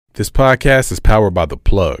This podcast is powered by The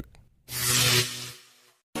Plug.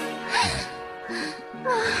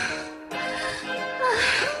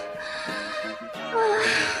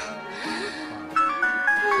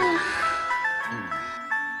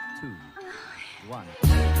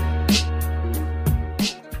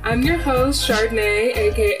 I'm your host, Chardonnay,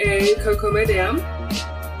 aka Coco Madame,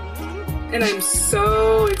 and I'm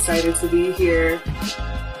so excited to be here.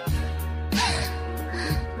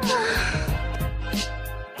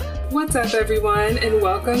 What's up, everyone, and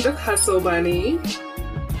welcome to Hustle Bunny.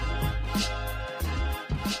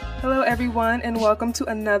 Hello, everyone, and welcome to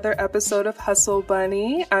another episode of Hustle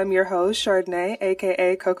Bunny. I'm your host, Chardonnay,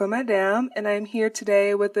 aka Coco Madame, and I'm here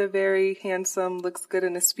today with a very handsome, looks good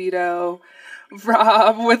in a Speedo,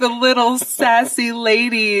 Rob, with a little sassy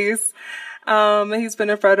ladies. He's been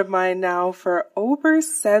a friend of mine now for over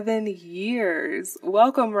 7 years.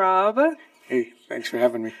 Welcome, Rob. Hey, thanks for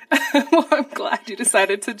having me. Well, I'm glad you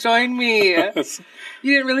decided to join me. You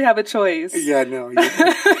didn't really have a choice. Yeah, no,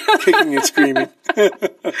 you're kicking and screaming.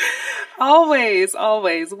 Always.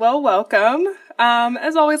 Well, welcome.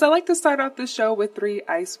 As always, I like to start off the show with 3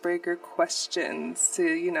 icebreaker questions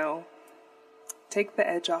to, take the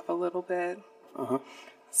edge off a little bit. Uh-huh.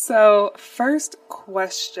 So, first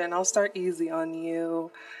question, I'll start easy on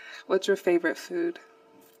you. What's your favorite food?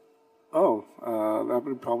 Oh, that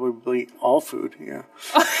would probably be all food, yeah.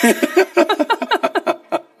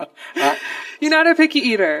 You're not a picky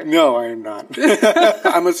eater. No, I am not.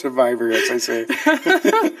 I'm a survivor, as I say.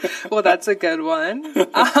 Well, that's a good one.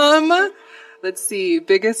 Let's see,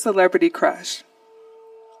 biggest celebrity crush.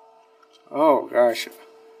 Oh, gosh.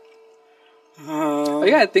 Oh,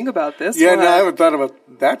 yeah, think about this. Yeah, one. no, I haven't thought about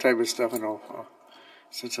that type of stuff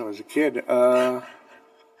since I was a kid.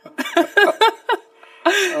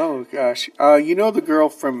 Oh, gosh. You know the girl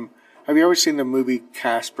from, have you ever seen the movie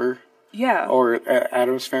Casper? Yeah. Or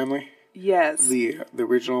Addams Family? Yes. The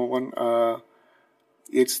original one.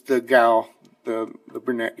 It's the gal, the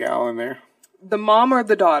brunette gal in there. The mom or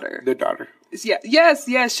the daughter? The daughter. Yeah.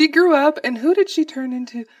 Yes. She grew up, and who did she turn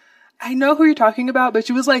into? I know who you're talking about, but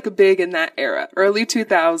she was like big in that era. Early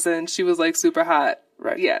 2000s, she was like super hot.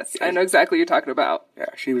 Right. Yes, I know exactly what you're talking about. Yeah,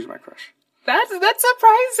 she was my crush. That's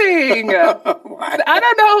surprising. Why? I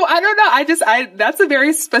don't know. That's a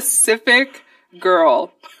very specific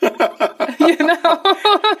girl. Yeah.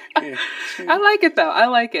 I like it though. I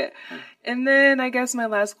like it. And then I guess my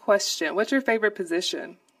last question. What's your favorite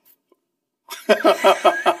position?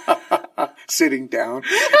 Sitting down.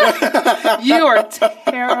 You are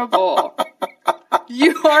terrible.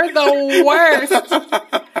 You are the worst.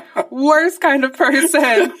 Worst kind of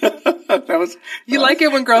person. You like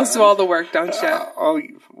it when girls do all the work, don't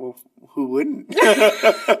you? Well, who wouldn't?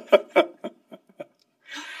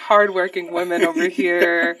 Hardworking women over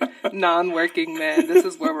here, non-working men. This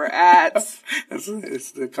is where we're at.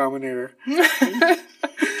 It's the common error.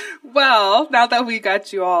 Well, now that we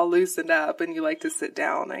got you all loosened up and you like to sit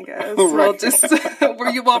down, I guess. Right. We'll just,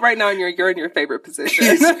 right now you're in your favorite position.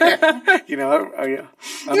 I'm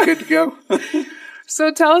good to go.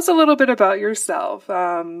 So tell us a little bit about yourself.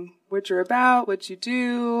 What you're about, what you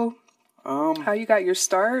do, how you got your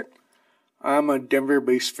start. I'm a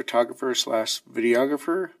Denver-based photographer /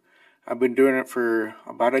 videographer. I've been doing it for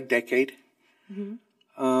about a decade.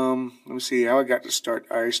 Mm-hmm. Let me see how I got to start.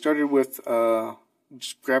 I started with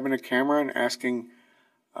just grabbing a camera and asking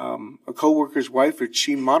a coworker's wife if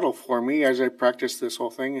she model for me as I practiced this whole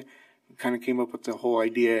thing. Kind of came up with the whole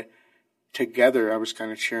idea together. I was kind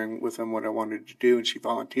of sharing with them what I wanted to do, and she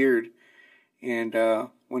volunteered and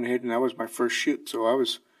went ahead, and that was my first shoot. So I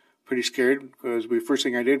was pretty scared because the first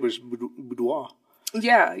thing I did was boudoir.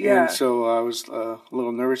 Yeah. And so I was a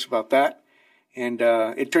little nervous about that, and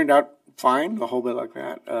it turned out fine, a whole bit like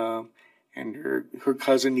that. And her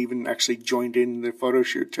cousin even actually joined in the photo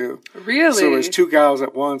shoot too. Really? So it was 2 gals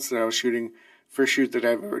at once that I was shooting. First shoot that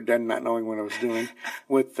I've ever done, not knowing what I was doing,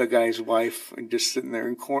 with the guy's wife and just sitting there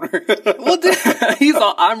in the corner. Well, he's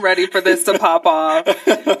all, I'm ready for this to pop off.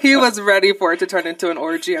 He was ready for it to turn into an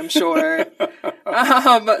orgy, I'm sure.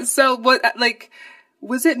 So what,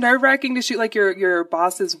 was it nerve-wracking to shoot your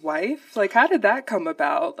boss's wife? How did that come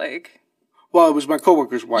about? Well, it was my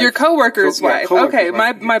coworker's wife. Your coworker's wife. Coworker's okay,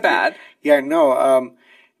 wife. my bad. Yeah, no.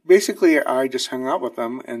 Basically, I just hung out with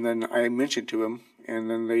them, and then I mentioned to him,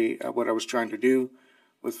 and then they what I was trying to do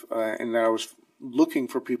with, and that I was looking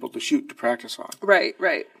for people to shoot to practice on. Right.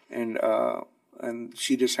 And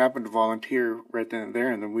she just happened to volunteer right then and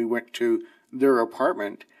there, and then we went to their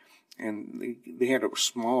apartment, and they had a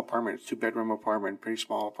small apartment, 2-bedroom apartment, pretty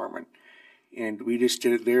small apartment, and we just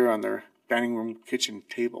did it there on their dining room kitchen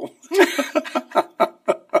table.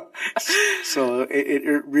 So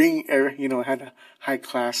it had a high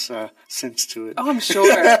class sense to it. Oh, I'm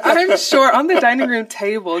sure. I'm sure. On the dining room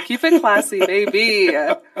table. Keep it classy, baby.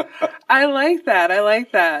 I like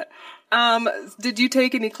that. Did you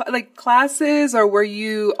take any classes, or were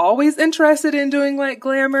you always interested in doing like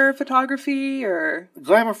glamour photography, or?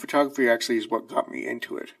 Glamour photography actually is what got me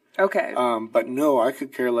into it. Okay. But no, I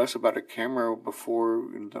could care less about a camera before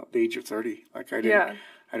the age of 30. Like I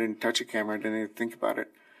didn't touch a camera. I didn't even think about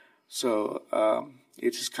it. So,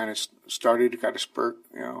 it just kind of started, got a spurt,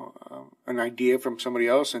 an idea from somebody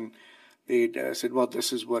else, and they'd said, well,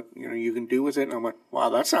 this is what, you can do with it. And I went, wow,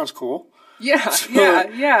 that sounds cool. Yeah,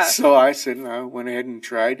 yeah. So I said, and I went ahead and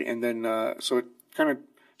tried, and then, so it kind of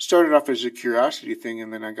started off as a curiosity thing,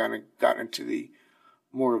 and then I kind of got into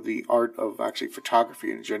more of the art of actually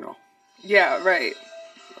photography in general. Yeah, right.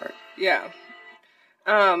 Yeah.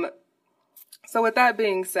 So with that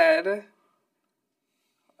being said, I'm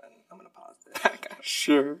going to pause this.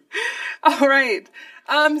 Sure. All right.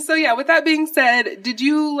 So yeah, with that being said, did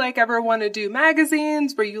you ever want to do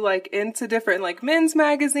magazines? Were you into different men's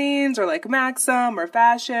magazines or Maxim or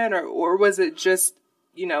fashion, or was it just,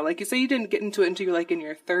 like you say, you didn't get into it until you're in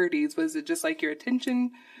your 30s. Was it just your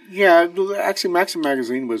attention? Yeah, actually Maxim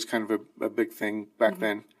magazine was kind of a big thing back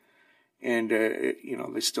then. And,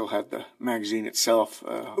 they still had the magazine itself,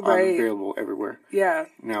 available everywhere. Yeah.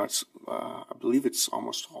 Now it's, I believe it's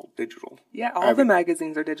almost all digital. Yeah, all the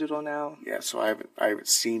magazines are digital now. Yeah, so I haven't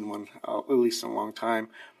seen one, at least in a long time.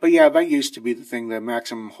 But yeah, that used to be the thing, the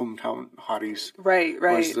Maxim Hometown Hotties. Right.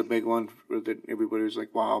 Was the big one that everybody was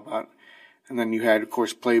wow about. And then you had, of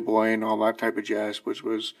course, Playboy and all that type of jazz, which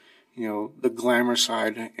was, the glamour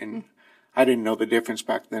side. And I didn't know the difference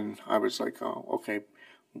back then. I was like, oh, okay.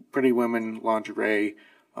 Pretty women, lingerie,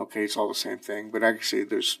 okay, it's all the same thing. But actually,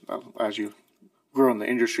 there's, as you grow in the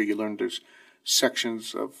industry, you learn there's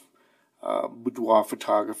sections of boudoir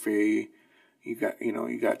photography. You got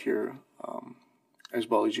your, as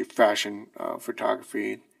well as your fashion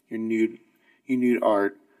photography, your nude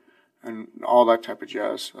art, and all that type of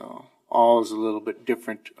jazz. All is a little bit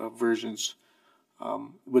different versions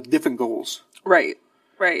with different goals. Right.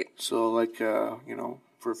 So,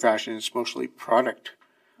 for fashion, it's mostly product.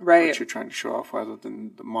 Right. What you're trying to show off rather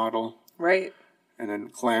than the model. Right. And then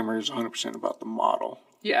glamour is 100% about the model.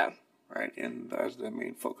 Yeah. Right. And that's the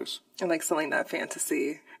main focus. And selling that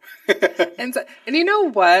fantasy. and you know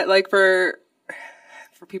what? For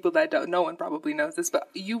people that don't, no one probably knows this, but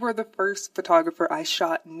you were the first photographer I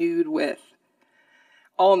shot nude with.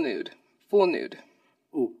 All nude. Full nude.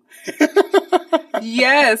 Ooh.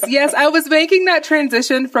 Yes. I was making that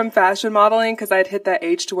transition from fashion modeling because I'd hit that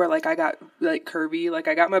age to where I got curvy,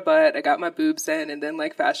 I got my butt, I got my boobs in, and then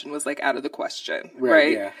fashion was out of the question.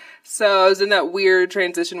 Right. Yeah. So I was in that weird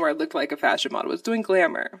transition where I looked like a fashion model. I was doing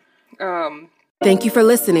glamour. Thank you for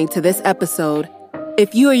listening to this episode.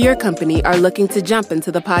 If you or your company are looking to jump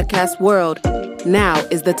into the podcast world, now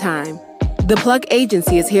is the time. The Plug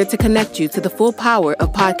Agency is here to connect you to the full power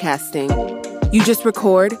of podcasting. You just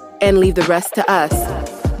record and leave the rest to us.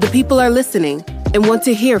 The people are listening and want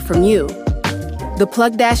to hear from you.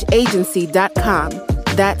 Theplug-agency.com.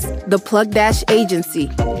 That's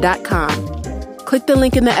theplug-agency.com. Click the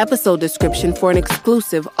link in the episode description for an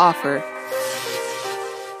exclusive offer.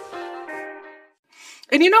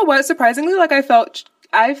 And you know what? Surprisingly,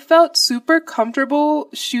 I felt super comfortable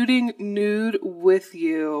shooting nude with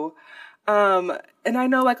you. And I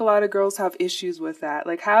know a lot of girls have issues with that.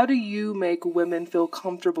 How do you make women feel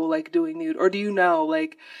comfortable doing nude? Or do you know,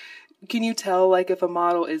 can you tell if a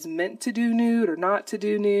model is meant to do nude or not to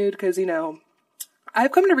do nude? Because,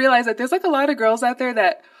 I've come to realize that there's a lot of girls out there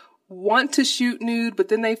that want to shoot nude, but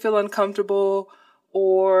then they feel uncomfortable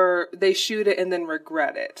or they shoot it and then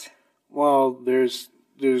regret it. Well, there's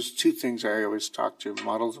two things I always talk to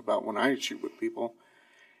models about when I shoot with people.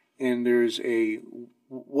 And there's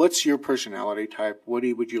what's your personality type? What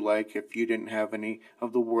would you like if you didn't have any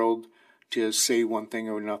of the world to say one thing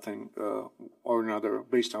or nothing or another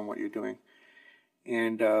based on what you're doing?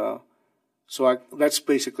 And so that's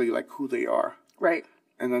basically who they are. Right.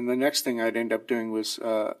 And then the next thing I'd end up doing was,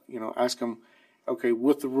 ask them, okay,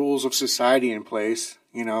 with the rules of society in place,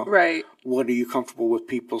 right. What are you comfortable with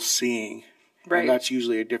people seeing? Right. And that's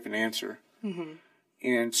usually a different answer. Mm-hmm.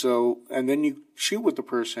 And so, and then you shoot with the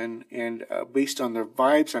person, and based on their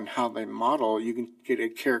vibes and how they model, you can get a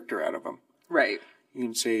character out of them. Right. You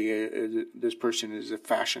can say this person is a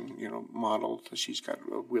fashion, model. So she's got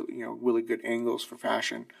really good angles for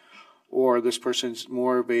fashion, or this person's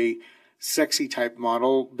more of a sexy type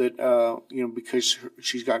model that because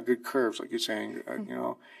she's got good curves, like you're saying,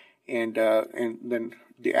 and then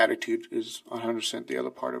the attitude is 100% the other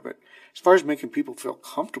part of it. As far as making people feel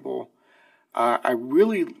comfortable, I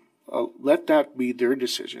really let that be their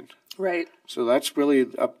decision. Right. So that's really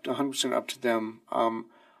 100% up to them.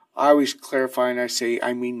 I always clarify and I say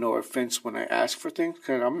I mean no offense when I ask for things,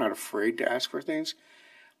 because I'm not afraid to ask for things.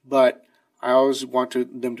 But I always want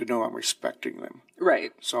them to know I'm respecting them.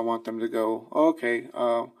 Right. So I want them to go, oh, okay,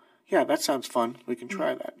 yeah, that sounds fun. We can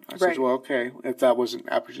try that. I said, well, okay, if that wasn't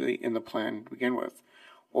actually in the plan to begin with.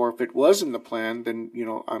 Or if it was in the plan, then,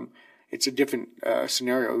 it's a different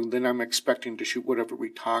scenario. Then I'm expecting to shoot whatever we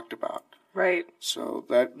talked about. Right. So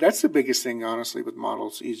that's the biggest thing, honestly, with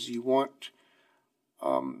models, is you want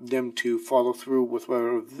them to follow through with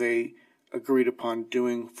whatever they agreed upon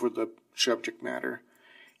doing for the subject matter.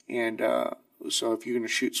 And so if you're going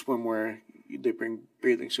to shoot swimwear, they bring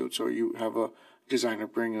bathing suits, or you have a designer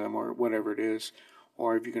bring them, or whatever it is.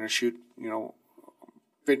 Or if you're going to shoot,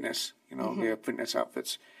 fitness, they have fitness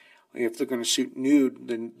outfits. If they're going to shoot nude,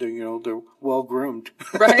 then they're well groomed.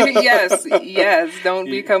 Right? Yes, yes. Don't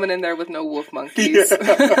be coming in there with no wolf monkeys. Yeah.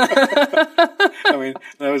 I mean,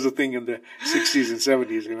 that was a thing in the 60s and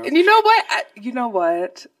 70s. And you know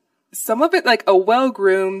what? Some of it, like a well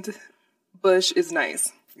groomed bush, is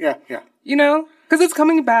nice. Yeah, yeah. Because it's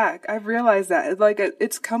coming back. I've realized that.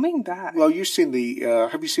 It's coming back. Well, have you seen the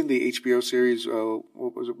HBO series,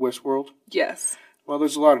 what was it, Westworld? Yes. Well,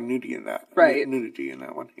 there's a lot of nudity in that. Right. Nudity in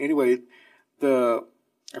that one. Anyway, I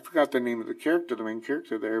forgot the name of the main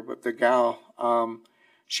character there, but the gal,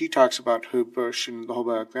 she talks about her bush and the whole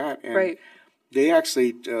bit like that. And right. They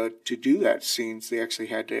actually, to do that scenes, they actually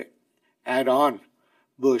had to add on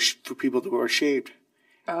bush for people that were shaved.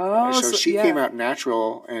 Oh, so she came out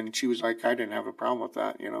natural, and she was like, I didn't have a problem with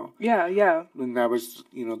that, Yeah, yeah. And that was,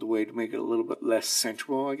 the way to make it a little bit less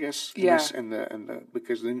sensual, I guess. Yeah.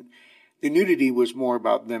 Because then the nudity was more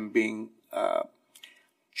about them being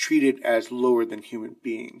treated as lower than human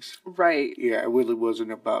beings. Right. Yeah, it really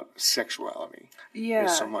wasn't about sexuality. Yeah,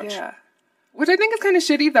 so much. Yeah. Which I think is kind of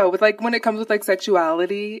shitty, though, with when it comes with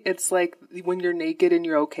sexuality. It's like when you're naked and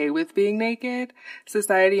you're okay with being naked,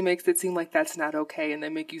 society makes it seem like that's not okay, and they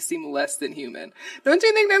make you seem less than human. Don't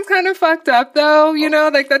you think that's kind of fucked up, though?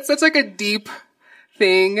 That's such a deep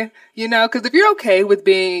thing, because if you're okay with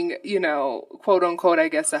being, quote unquote, I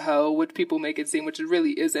guess, a hoe, which people make it seem, which it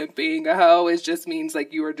really isn't being a hoe, it just means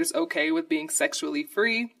you are just okay with being sexually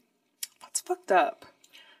free. That's fucked up.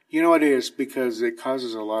 You know it is, because it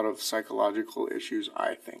causes a lot of psychological issues,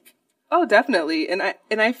 I think. Oh, definitely. And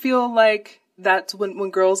I feel like that's when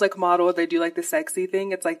girls model, they do the sexy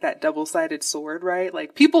thing, it's that double-sided sword, right?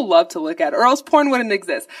 People love to look at it, or else porn wouldn't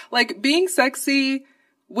exist. Being sexy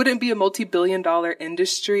wouldn't be a multi-billion-dollar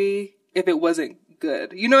industry if it wasn't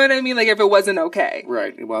good. You know what I mean? If it wasn't okay.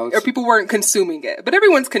 Right. Well, or people weren't consuming it. But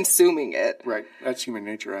everyone's consuming it. Right. That's human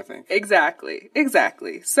nature, I think.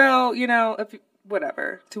 Exactly. So,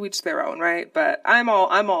 whatever, to each their own, right? But I'm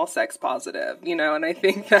all sex positive, and I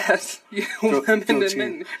think that women and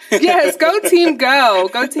men. Yes, go team go.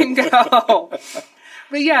 Go team go.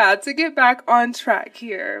 But yeah, to get back on track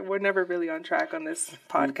here, we're never really on track on this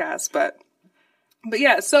podcast, but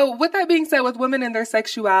yeah, so with that being said, with women and their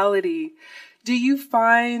sexuality, do you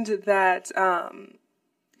find that,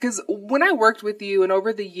 because when I worked with you and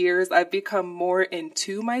over the years, I've become more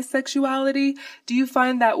into my sexuality, do you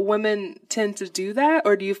find that women tend to do that?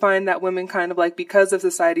 Or do you find that women kind of because of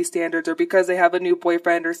society standards, or because they have a new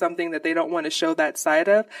boyfriend or something that they don't want to show that side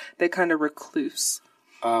of, they kind of recluse?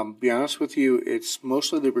 Be honest with you, it's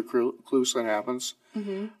mostly the recluse that happens.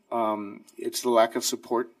 Mm-hmm. It's the lack of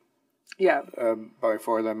support. Yeah. By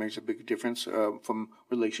far, that makes a big difference from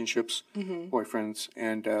relationships, mm-hmm. boyfriends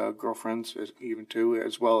and girlfriends, even too,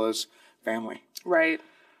 as well as family. Right.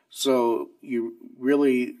 So you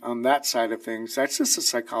really, on that side of things, that's just a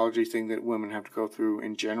psychology thing that women have to go through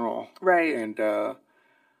in general. Right. And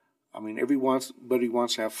everybody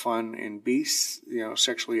wants to have fun and be,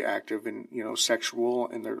 sexually active and sexual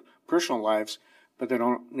in their personal lives, but they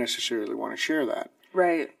don't necessarily want to share that.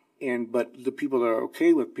 Right. But the people that are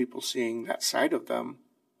okay with people seeing that side of them,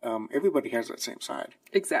 everybody has that same side.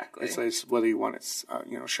 Exactly. It's whether you want it,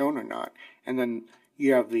 shown or not. And then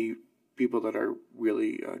you have the people that are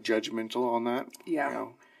really judgmental on that. Yeah.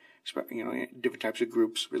 Different types of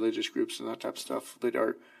groups, religious groups, and that type of stuff that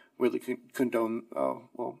are really condone.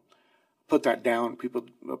 Put that down. People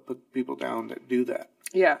put people down that do that.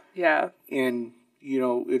 Yeah. Yeah. And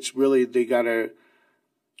it's really they gotta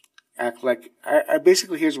act like I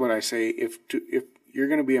basically, here's what I say: if you're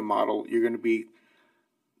going to be a model, you're going to be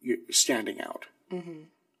standing out. Mm-hmm.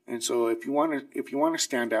 And so if you want to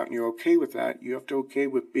stand out and you're okay with that, you have to okay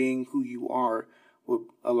with being who you are would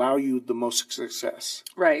allow you the most success.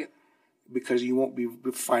 Right. Because you won't be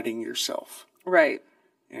fighting yourself. Right.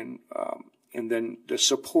 And then the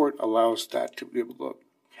support allows that to be able to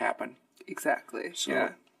happen. Exactly. So, yeah.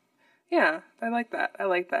 Yeah, I like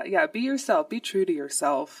that. Yeah, be yourself. Be true to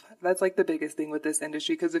yourself. That's like the biggest thing with this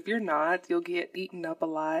industry, because if you're not, you'll get eaten up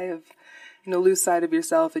alive. Lose sight of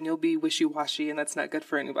yourself, and you'll be wishy-washy, and that's not good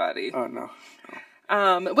for anybody. Oh, no.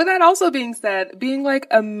 With that also being said, being like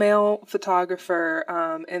a male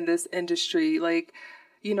photographer in this industry, like,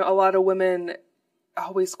 a lot of women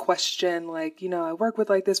always question, like, I work with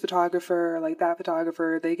like this photographer, or like that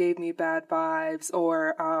photographer, they gave me bad vibes,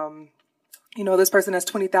 or, this person has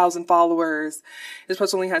 20,000 followers, this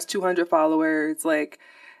person only has 200 followers, like,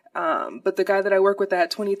 but the guy that I work with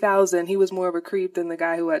at 20,000, he was more of a creep than the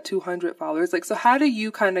guy who had 200 followers. Like, so how do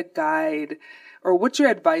you kind of guide, or what's your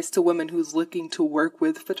advice to women who's looking to work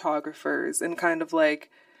with photographers and kind of like,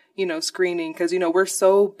 screening? Cause, we're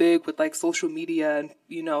so big with like social media and,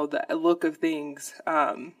 the look of things.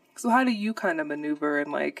 So how do you kind of maneuver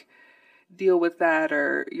and like deal with that,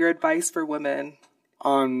 or your advice for women?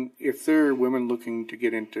 If they're women looking to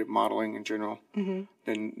get into modeling in general, Mm-hmm.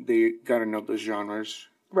 then they got to know the genres.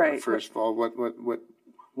 Right. First of all,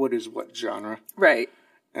 what is what genre? Right.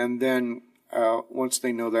 And then once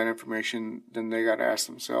they know that information, then they got to ask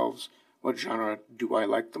themselves, what genre do I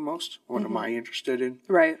like the most? What am I interested in?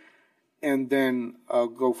 Right. And then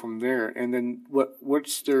go from there. And then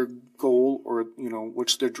what's their goal, or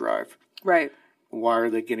what's their drive? Right. Why are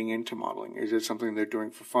they getting into modeling? Is it something they're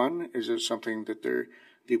doing for fun? Is it something that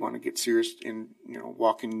they want to get serious in,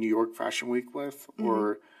 walk in New York Fashion Week with? Mm-hmm.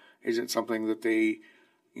 Or is it something that they,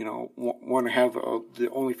 want to have the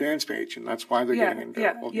OnlyFans page, and that's why they're getting into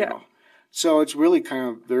it? Well, So it's really kind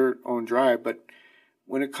of their own drive. But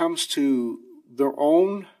when it comes to their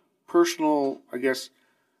own personal, I guess,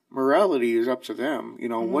 morality is up to them.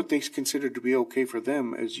 Mm-hmm. What they consider to be okay for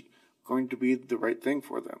them is going to be the right thing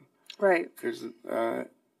for them. Right. Because,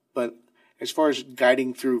 but as far as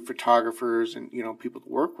guiding through photographers and, people to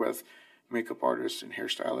work with, makeup artists and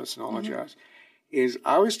hairstylists and all that jazz, is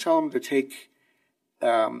I always tell them to take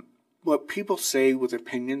what people say with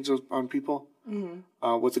opinions on people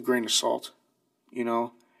with a grain of salt,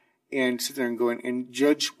 and sit there and go in and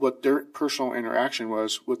judge what their personal interaction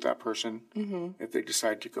was with that person if they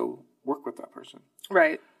decide to go work with that person.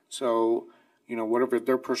 Right. So, whatever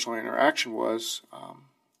their personal interaction was,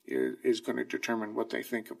 is going to determine what they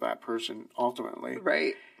think of that person ultimately.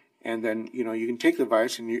 Right. And then, you can take the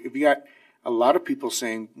advice, and if you got a lot of people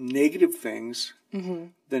saying negative things,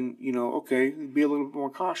 then, okay, be a little bit more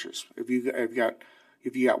cautious. If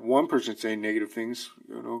you got one person saying negative things,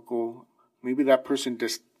 go, maybe that person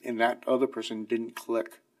and that other person didn't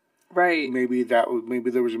click. Right. Maybe there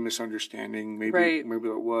was a misunderstanding. Maybe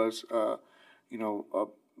there was, a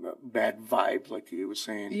bad vibe, like you were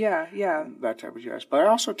saying. Yeah. That type of jazz. But I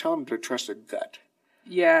also tell them to trust their gut.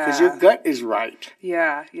 Yeah. Because your gut is right.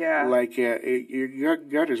 Yeah. Like, your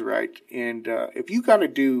gut is right. And if you got to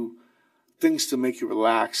do things to make you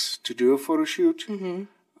relax, to do a photo shoot,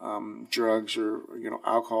 drugs or,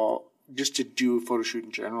 alcohol, just to do a photo shoot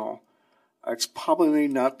in general, it's probably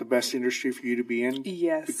not the best industry for you to be in.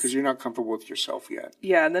 Yes. Because you're not comfortable with yourself yet.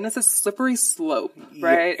 Yeah, and then it's a slippery slope,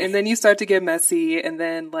 right? Yeah. And then you start to get messy, and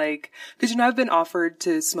then, like, because, I've been offered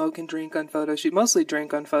to smoke and drink on photo shoots, mostly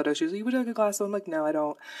drink on photo shoots. You would take a glass, so I'm like, no, I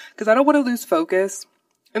don't. Because I don't want to lose focus.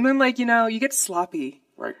 And then, like, you get sloppy.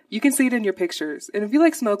 Right. You can see it in your pictures. And if you,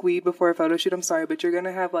 like, smoke weed before a photo shoot, I'm sorry, but you're going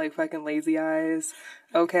to have, like, fucking lazy eyes.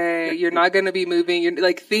 Okay? You're not going to be moving.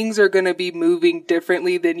 Things are going to be moving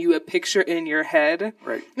differently than you picture in your head.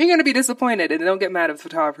 Right. You're going to be disappointed, and don't get mad if the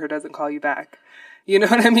photographer doesn't call you back. You know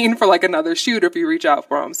what I mean? For, like, another shoot, or if you reach out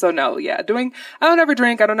for them. So, no, yeah. I don't ever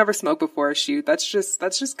drink. I don't ever smoke before a shoot. That's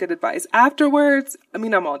just good advice. Afterwards,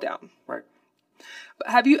 I'm all down. Right. But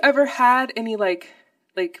have you ever had any, I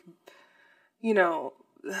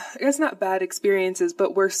guess not bad experiences,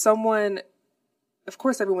 but where someone, of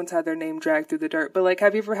course everyone's had their name dragged through the dirt, but, like,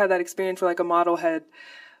 have you ever had that experience where, like, a model had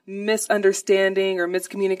misunderstanding or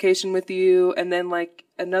miscommunication with you, and then, like,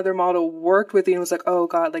 another model worked with you and was like, oh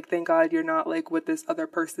God, like, thank God you're not, like, what this other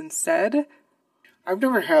person said? I've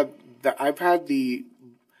never had that. I've had definitely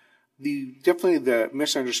the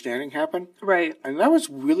misunderstanding happen. Right. And that was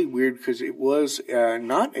really weird because it was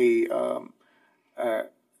not a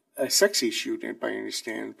sexy shoot by any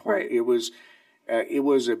standpoint. Right. It was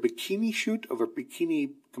a bikini shoot of a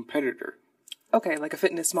bikini competitor. Okay, like a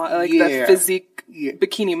fitness model, like the physique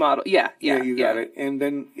bikini model. Yeah, you got it. And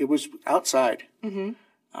then it was outside, in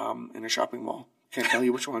a shopping mall. Can't tell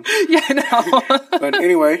you which one. Yeah, I know. But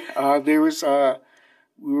anyway, there was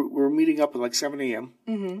we were meeting up at like 7 a.m.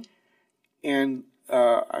 Mm-hmm. And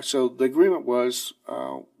so the agreement was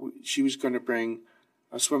she was going to bring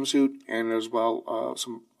a swimsuit and as well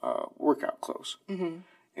some workout clothes. Mm-hmm.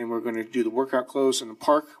 And we're going to do the workout clothes in the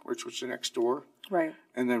park, which was the next door. Right.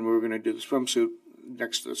 And then we were going to do the swimsuit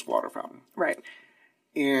next to this water fountain. Right.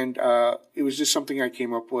 And it was just something I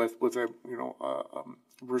came up with a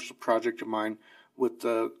personal project of mine with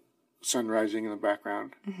the sun rising in the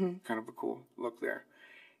background. Mm-hmm. Kind of a cool look there.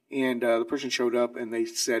 And the person showed up and they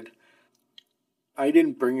said, I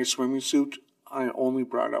didn't bring a swimming suit. I only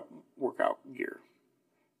brought up workout gear,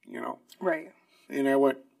 Right. And I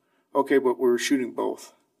went, okay, but we're shooting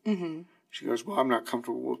both. Mm-hmm. She goes, well, I'm not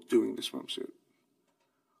comfortable with doing the swimsuit.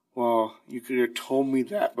 Well, you could have told me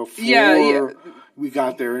that before we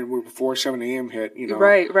got there and before 7 a.m. hit,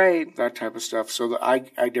 Right. That type of stuff. So I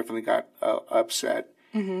definitely got upset.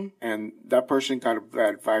 Mm-hmm. And that person got a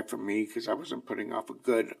bad vibe from me because I wasn't putting off a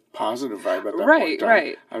good, positive vibe at that point in time.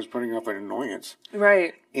 Right. I was putting off an annoyance.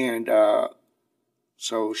 Right. And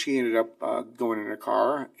so she ended up going in her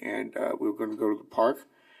car, and we were going to go to the park.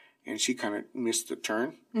 And she kind of missed the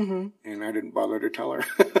turn, mm-hmm. and I didn't bother to tell her.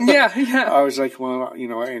 Yeah. I was like, well,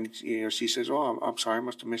 and she says, oh, I'm sorry, I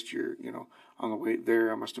must have missed your, on the way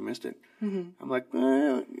there, I must have missed it. Mm-hmm. I'm like,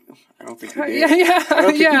 I don't think you did. I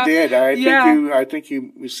don't think you did. I think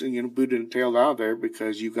you booted and tailed out there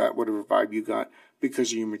because you got whatever vibe you got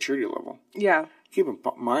because of your maturity level. Yeah. Keep in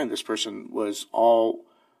mind, this person was all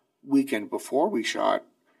weekend before we shot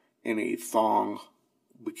in a thong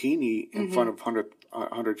bikini in mm-hmm. front of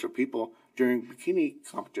hundreds of people during bikini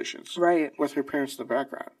competitions. Right. With her parents in the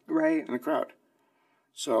background. Right. In the crowd.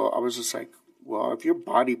 So I was just like, well, if you're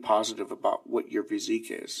body positive about what your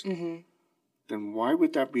physique is, mm-hmm. then why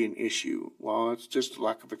would that be an issue? Well, it's just a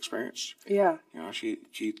lack of experience. Yeah. She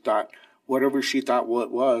thought, whatever she thought what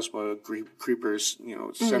it was, creepers,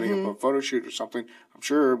 setting mm-hmm. up a photo shoot or something, I'm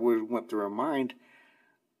sure it went through her mind.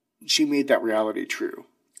 She made that reality true.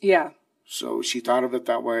 Yeah. So she thought of it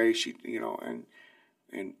that way. She,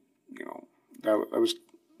 that was,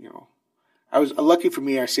 I was lucky for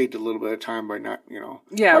me. I saved a little bit of time by not,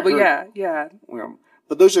 Yeah, but yeah.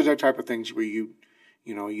 But those are the type of things where you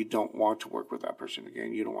don't want to work with that person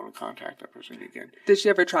again. You don't want to contact that person again. Did she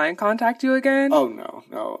ever try and contact you again? Oh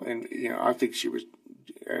no. And I don't think she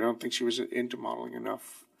was into modeling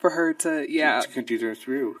enough for her to continue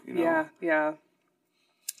through.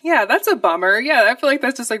 Yeah, that's a bummer. Yeah, I feel like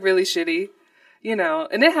that's just like really shitty,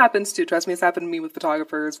 and it happens too. Trust me, it's happened to me with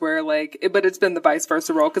photographers where but it's been the vice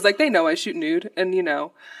versa role. Cause they know I shoot nude and,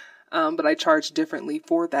 but I charge differently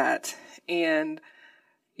for that. And,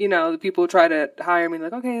 the people try to hire me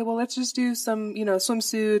like, okay, well, let's just do some,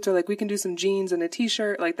 swimsuits or we can do some jeans and a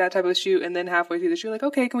t-shirt, like that type of shoot. And then halfway through the shoot, like,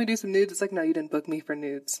 okay, can we do some nudes? It's like, no, you didn't book me for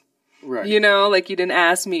nudes. Right. You didn't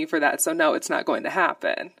ask me for that. So no, it's not going to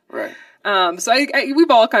happen. Right. So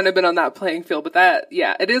we've all kind of been on that playing field, but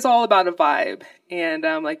it is all about a vibe. And,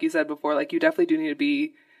 like you said before, you definitely do need to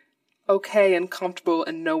be okay and comfortable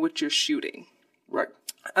and know what you're shooting. Right.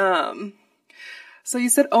 So you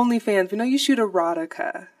said OnlyFans. We know you shoot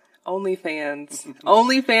erotica. OnlyFans.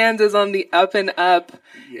 OnlyFans is on the up and up.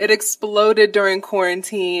 Yeah. It exploded during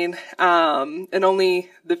quarantine. And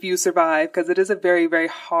only the few survive because it is a very, very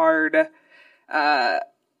hard,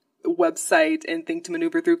 website and thing to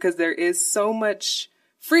maneuver through because there is so much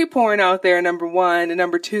free porn out there, number one, and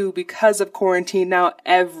number two, because of quarantine, now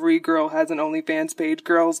every girl has an OnlyFans page.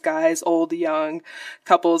 Girls, guys, old, young,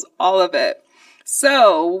 couples, all of it.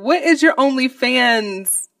 So what is your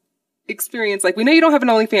OnlyFans experience like? We know you don't have an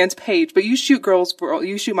OnlyFans page, but you shoot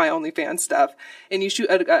you shoot my OnlyFans stuff and you shoot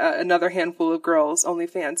another handful of girls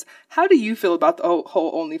OnlyFans. How do you feel about the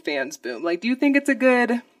whole OnlyFans boom? Do you think it's a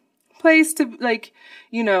good place to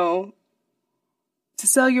to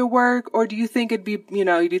sell your work, or do you think it'd be, do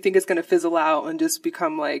you think it's going to fizzle out and just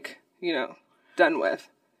become done with?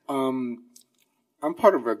 I'm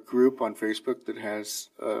part of a group on Facebook that has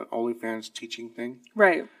OnlyFans teaching thing.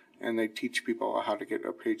 Right. And they teach people how to get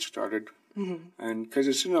a page started. Mm-hmm. And because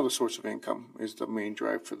it's another source of income is the main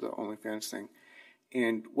drive for the OnlyFans thing.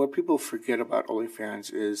 And what people forget about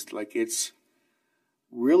OnlyFans is it's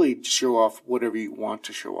really to show off whatever you want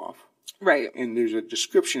to show off. Right. And there's a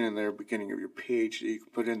description in there, beginning of your page, that you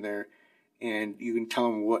can put in there, and you can tell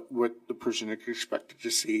them what the person is expected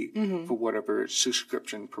to see mm-hmm. for whatever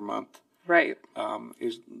subscription per month. Right.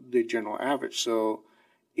 Is the general average. So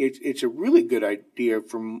it's a really good idea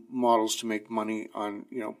for models to make money on,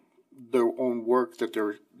 their own work that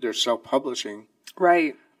they're self-publishing.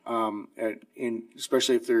 Right. And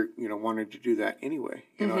especially if they're, wanting to do that anyway.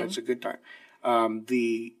 Mm-hmm. It's a good time.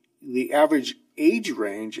 The average age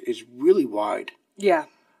range is really wide. Yeah.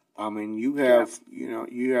 I mean, you have,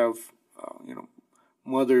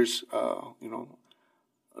 mothers,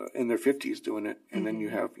 in their 50s doing it, and then you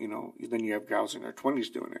have, then you have gals in their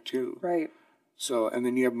 20s doing it too. Right. So, and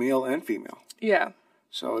then you have male and female. Yeah.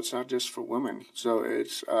 So it's not just for women. So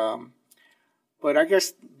it's, but I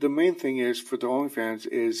guess the main thing is for the OnlyFans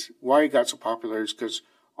is why it got so popular is because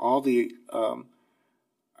all the,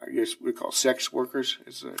 I guess we call sex workers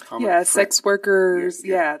is a common. Yeah, sex workers.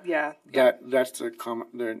 Yeah. That's the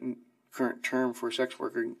current term for sex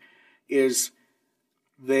worker is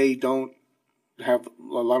they don't have a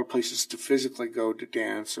lot of places to physically go to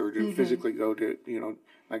dance or to physically go to,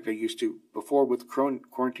 like they used to before with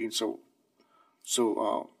quarantine. So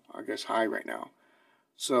I guess high right now.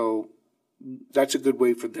 So that's a good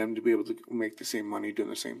way for them to be able to make the same money doing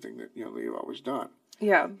the same thing that, they've always done.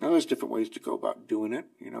 Yeah. Now there's different ways to go about doing it,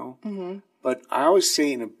 But I always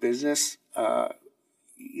say in a business,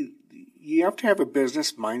 you have to have a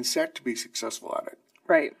business mindset to be successful at it.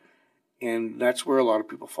 Right. And that's where a lot of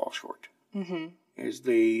people fall short. Is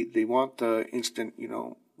they want the instant,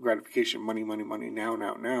 gratification, money,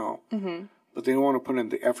 now. But they don't want to put in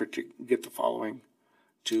the effort to get the following,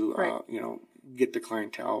 to, get the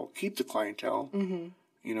clientele, keep the clientele.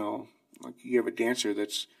 Like you have a dancer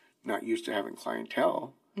that's not used to having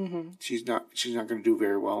clientele. She's not going to do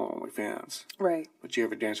very well on OnlyFans. Right. But you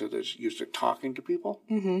have a dancer that's used to talking to people.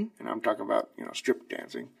 And I'm talking about, strip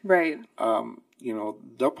dancing. Right.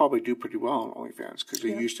 They'll probably do pretty well on OnlyFans because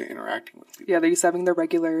they're used to interacting with people. Yeah, they're used to having their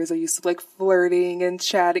regulars. They're used to like flirting and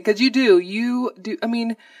chatting. Because you do. I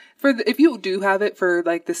mean, if you do have it for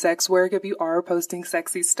like the sex work, if you are posting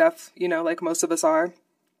sexy stuff, like most of us are,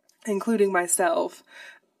 including myself,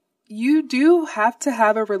 you do have to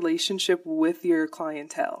have a relationship with your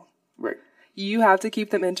clientele. Right. You have to keep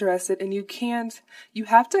them interested, and you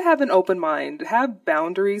have to have an open mind. Have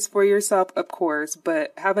boundaries for yourself, of course,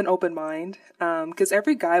 but have an open mind, because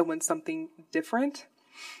every guy wants something different.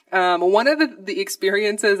 One of the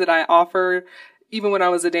experiences that I offer, even when I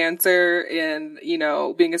was a dancer and,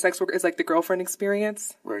 being a sex worker, is like the girlfriend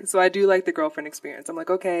experience. Right. So I do like the girlfriend experience. I'm like,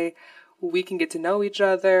 okay, we can get to know each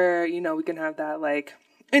other, we can have that like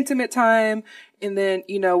intimate time, and then,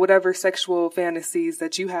 whatever sexual fantasies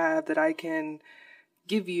that you have that I can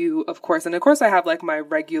give you, of course. And of course I have like my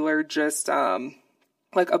regular just,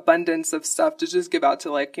 like abundance of stuff to just give out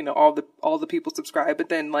to like, all the people subscribe, but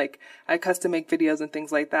then like I custom make videos and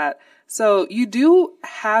things like that. So you do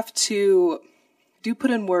have to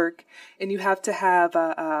put in work, and you have to have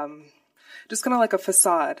just kind of like a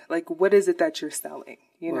facade. Like, what is it that you're selling?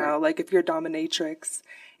 Right. Like if you're a dominatrix,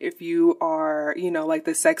 if you are, like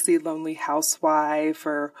the sexy, lonely housewife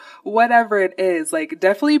or whatever it is, like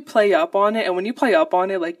definitely play up on it. And when you play up on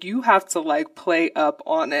it, like you have to like play up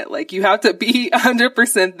on it. Like you have to be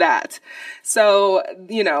 100% that. So,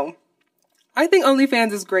 I think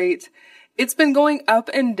OnlyFans is great. It's been going up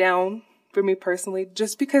and down for me personally,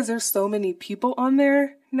 just because there's so many people on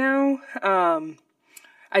there now.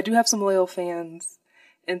 I do have some loyal fans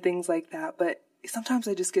and things like that, but sometimes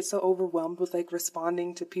I just get so overwhelmed with like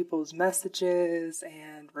responding to people's messages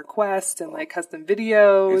and requests and like custom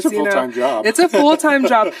videos. It's a full-time job. It's a full-time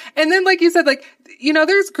job. And then like you said, like,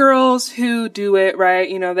 there's girls who do it, right?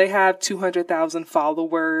 They have 200,000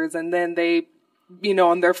 followers, and then they,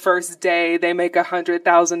 on their first day, they make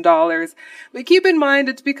 $100,000. But keep in mind,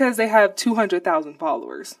 it's because they have 200,000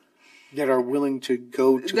 followers. That are willing to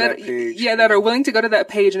go to that page. Yeah, that are willing to go to that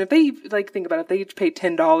page. And if they, like, think about it, if they each pay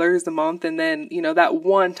 $10 a month, and then, that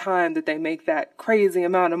one time that they make that crazy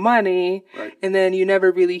amount of money, right. And then you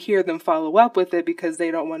never really hear them follow up with it because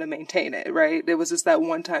they don't want to maintain it, right? It was just that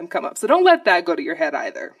one time come up. So don't let that go to your head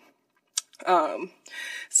either.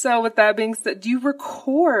 So with that being said, do you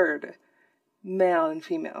record male and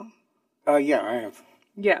female? Yeah, I have.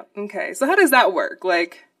 Yeah. Okay. So how does that work?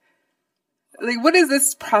 Like, what is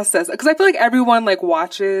this process? Because I feel like everyone like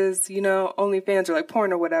watches, OnlyFans or like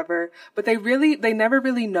porn or whatever, but they never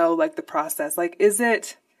really know like the process. Like, is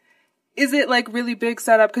it like really big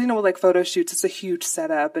setup? Because, with like photo shoots, it's a huge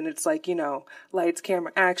setup, and it's like, lights,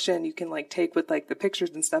 camera, action. You can like take with like the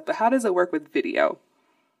pictures and stuff. But how does it work with video?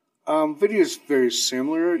 Video is very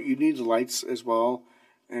similar. You need the lights as well,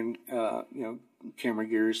 and camera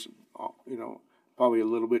gears. Probably a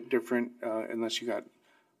little bit different unless you got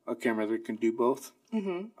a camera that can do both.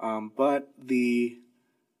 But the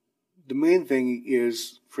main thing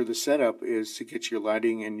is for the setup is to get your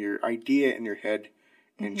lighting and your idea in your head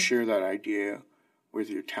and share that idea with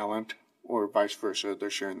your talent, or vice versa. They're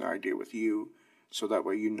sharing their idea with you, so that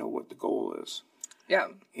way you know what the goal is. Yeah.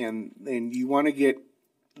 And you want to get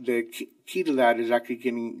the key to that is actually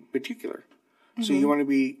getting particular. So you want to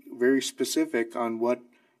be very specific on what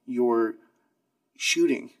you're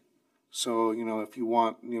shooting. So, if you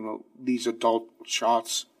want, these adult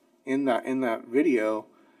shots in that video,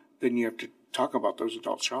 then you have to talk about those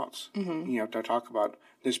adult shots. You have to talk about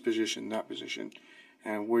this position, that position,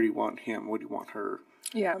 and where do you want him, where do you want her,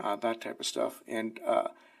 that type of stuff. And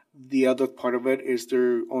the other part of it is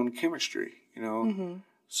their own chemistry,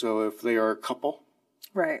 So if they are a couple,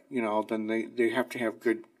 right, then they have to have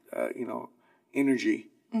good, energy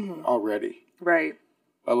already. Right.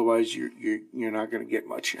 Otherwise, you're not going to get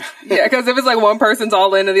much. Yeah, because if it's like one person's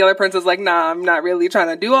all in and the other person's like, nah, I'm not really trying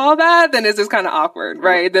to do all that, then it's just kind of awkward,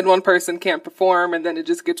 right? Then one person can't perform, and then it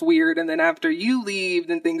just gets weird. And then after you leave,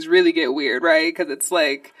 then things really get weird, right? Because it's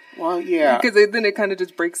like, well, yeah, because then it kind of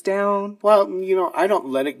just breaks down. Well, I don't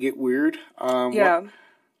let it get weird. I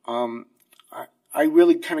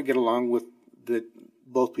really kind of get along with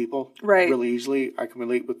both people, right, really easily. I can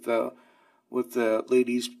relate with the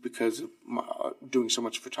ladies because of doing so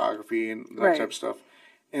much photography and that type of stuff.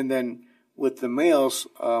 And then with the males,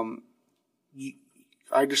 I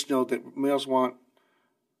just know that males want,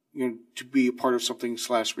 to be a part of something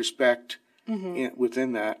 / respect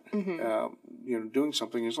within that, doing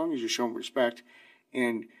something, as long as you show them respect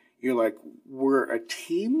and you're like, we're a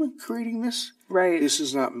team creating this. Right. This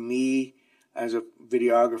is not me as a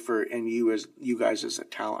videographer and you guys as a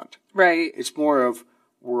talent. Right. It's more of,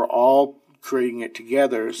 we're all creating it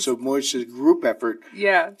together, so more it's a group effort.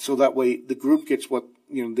 Yeah. So that way the group gets what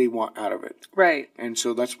they want out of it. Right. And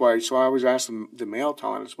so that's why. So I always ask them, the male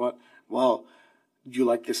talent, is what? Well, do you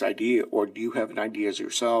like this idea, or do you have an idea as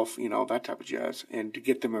yourself? That type of jazz, and to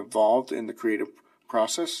get them involved in the creative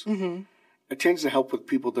process. It tends to help with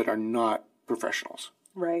people that are not professionals.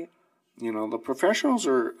 Right. The professionals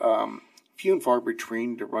are few and far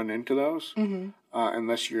between to run into those,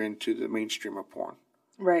 unless you're into the mainstream of porn.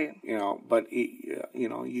 Right. But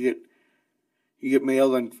you get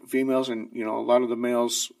male and females, and a lot of the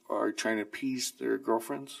males are trying to appease their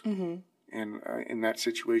girlfriends. And in that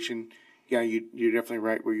situation, you're definitely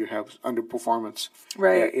right, where you have underperformance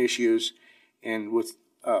issues, and with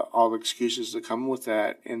all the excuses that come with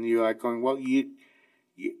that, and you're like going, well,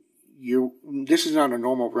 this is not a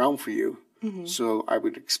normal realm for you, so I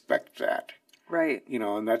would expect that. Right.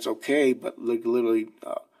 And that's okay, but literally,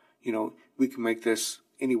 we can make this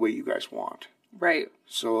any way you guys want. Right.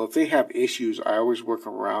 So if they have issues, I always work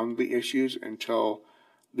around the issues until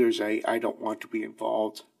there's I don't want to be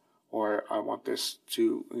involved, or I want to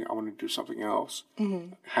do something else,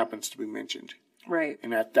 happens to be mentioned. Right.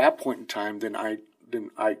 And at that point in time, then I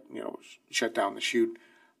shut down the shoot,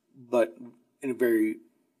 but in a very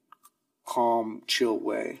calm, chill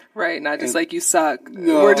way. Right, not just like, you suck.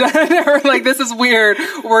 No. We're done. Or like, this is weird.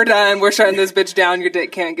 We're done. We're shutting this bitch down. Your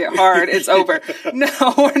dick can't get hard. It's over. No,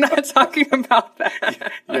 we're not talking about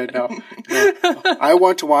that. No. I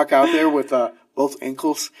want to walk out there with both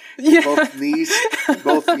ankles, both knees,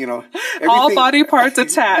 both, everything. All body parts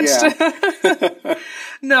attached.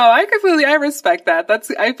 No, I respect that.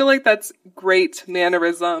 I feel like that's great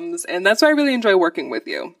mannerisms, and that's why I really enjoy working with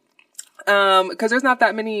you. Because there's not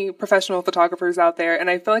that many professional photographers out there, and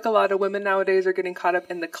I feel like a lot of women nowadays are getting caught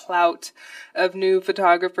up in the clout of new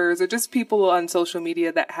photographers, or just people on social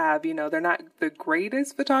media that have, they're not the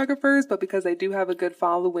greatest photographers, but because they do have a good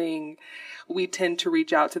following, we tend to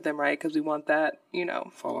reach out to them, right? Because we want that,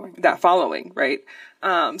 following, right?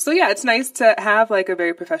 So yeah, it's nice to have like a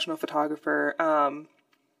very professional photographer.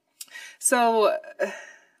 So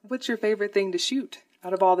what's your favorite thing to shoot?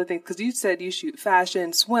 Out of all the things, because you said you shoot fashion,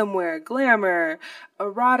 swimwear, glamour,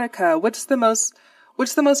 erotica. What's the most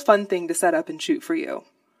fun thing to set up and shoot for you?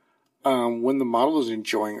 When the model is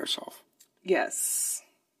enjoying herself. Yes.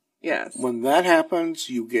 When that happens,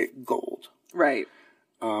 you get gold. Right.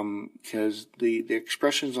 Because the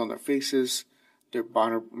expressions on their faces, their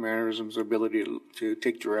body mannerisms, their ability to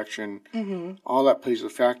take direction, all that plays a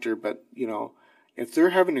factor. But if they're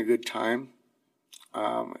having a good time,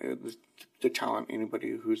 the talent,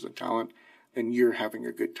 anybody who's the talent, then you're having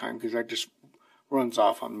a good time, because that just runs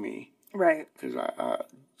off on me. Right. Because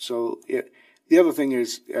the other thing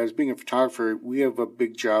is, as being a photographer, we have a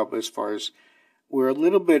big job as far as we're a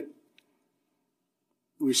little bit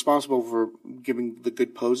responsible for giving the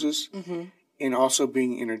good poses, and also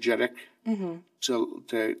being energetic,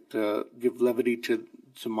 to give levity to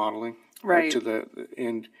modeling, right?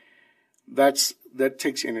 And that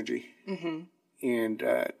takes energy. And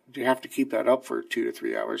you have to keep that up for 2 to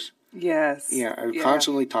 3 hours. Yes. Yeah.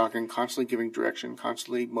 Constantly talking, constantly giving direction,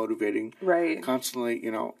 constantly motivating. Right. Constantly,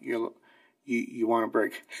 you want a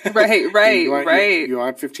break. Right. You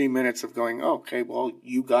want 15 minutes of going, oh, okay, well,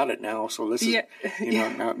 you got it now. So this is,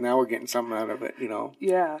 now we're getting something out of it,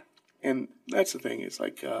 Yeah. And that's the thing. It's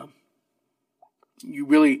like,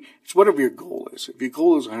 it's whatever your goal is. If your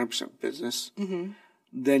goal is 100% business,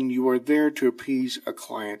 then you are there to appease a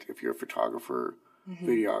client if you're a photographer,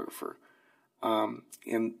 videographer.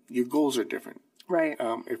 And your goals are different. Right.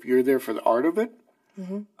 If you're there for the art of it,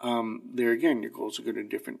 there again, your goals are going to be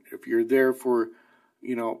different. If you're there for,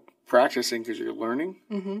 practicing because you're learning,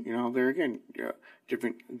 there again,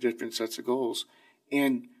 different sets of goals.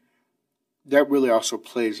 And that really also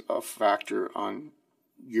plays a factor on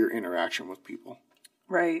your interaction with people.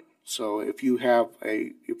 Right. So if you have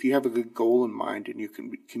a good goal in mind and you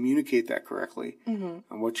can communicate that correctly on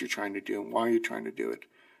what you're trying to do and why you're trying to do it,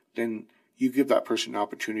 then you give that person an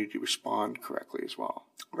opportunity to respond correctly as well.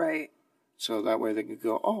 Right. So that way they can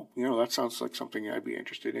go, oh, that sounds like something I'd be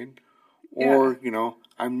interested in. Or,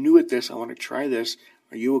 I'm new at this. I want to try this.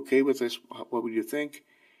 Are you okay with this? What would you think?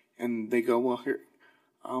 And they go, well, here,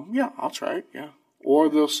 yeah, I'll try it. Yeah. Or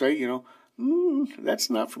they'll say, that's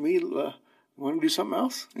not for me. Want to do something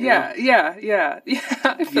else? Yeah.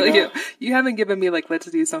 I feel you. You haven't given me let's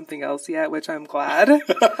do something else yet, which I'm glad.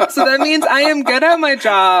 So that means I am good at my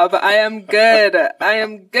job. I am good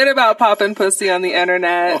about popping pussy on the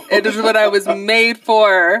internet. It is what I was made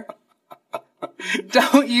for.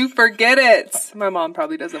 Don't you forget it. My mom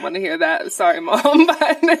probably doesn't want to hear that. Sorry, Mom,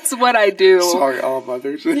 but it's what I do. Sorry, all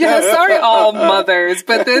mothers. Yeah, sorry, all mothers.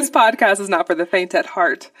 But this podcast is not for the faint at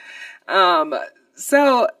heart.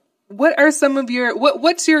 So what are some of your,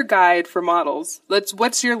 what's your guide for models?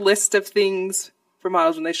 What's your list of things for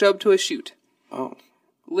models when they show up to a shoot? Oh.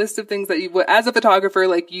 List of things that you, as a photographer,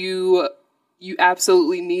 you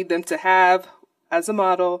absolutely need them to have as a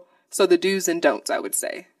model. So the do's and don'ts, I would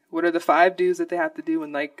say. What are the 5 do's that they have to do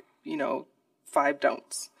and 5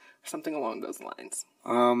 don'ts? Or something along those lines.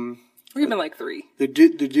 Or even 3. The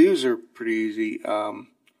do's are pretty easy.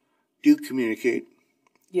 Do communicate.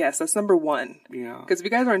 Yes, that's number 1. Yeah. Because if you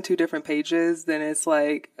guys are on 2 different pages, then it's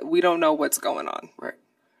we don't know what's going on. Right.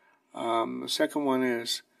 The second one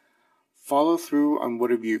is follow through on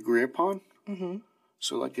whatever you agree upon. Mm-hmm.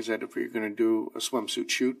 So like I said, if you're going to do a swimsuit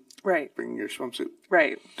shoot, right, bring your swimsuit.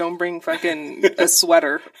 Right. Don't bring fucking a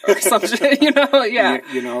sweater or some shit, yeah.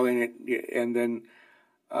 And then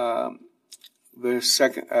the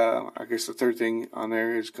second, I guess the third thing on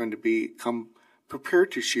there is going to be come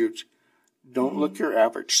prepared to shoot. Don't look your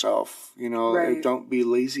average self, right. Don't be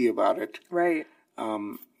lazy about it. Right.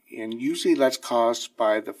 And usually that's caused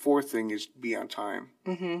by the fourth thing is be on time.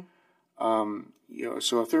 Mm-hmm.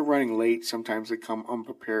 So if they're running late, sometimes they come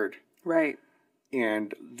unprepared. Right.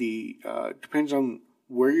 And the depends on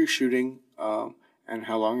where you're shooting and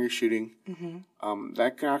how long you're shooting. Mm-hmm.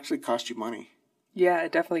 That can actually cost you money. Yeah,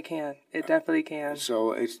 it definitely can. It definitely can.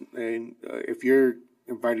 So if you're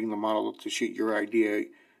inviting the model to shoot your idea,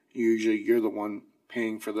 usually you're the one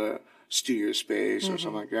paying for the studio space or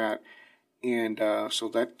something like that. And so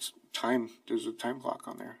that's time. There's a time clock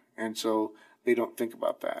on there, and so they don't think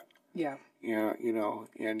about that. Yeah. Yeah,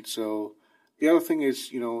 and so the other thing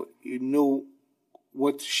is,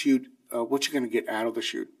 what to shoot, what you're going to get out of the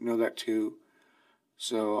shoot. Know that too.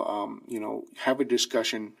 So, have a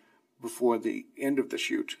discussion before the end of the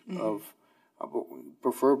shoot of,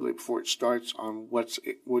 preferably before it starts, on what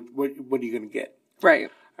are you going to get? Right.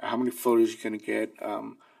 How many photos you're going to get?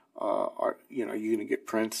 Are you going to get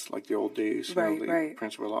prints like the old days? Right.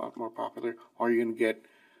 Prints were a lot more popular. Or are you going to get,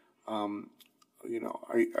 are you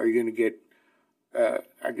going to get,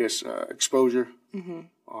 exposure? Mm-hmm.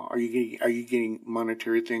 Are you getting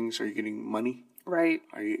monetary things? Are you getting money? Right.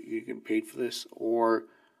 Are you getting paid for this? Or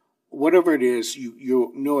whatever it is,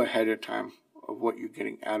 you know ahead of time of what you're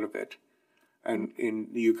getting out of it. And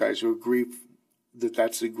you guys will agree that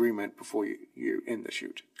that's the agreement before you're in the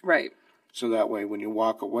shoot. Right. So that way, when you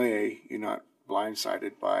walk away, you're not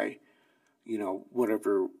blindsided by,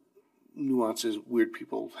 whatever nuances weird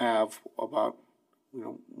people have about,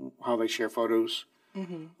 how they share photos,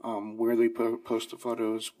 where they post the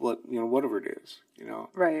photos, whatever it is,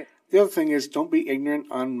 Right. The other thing is, don't be ignorant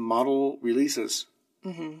on model releases.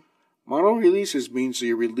 Mm-hmm. Model releases means that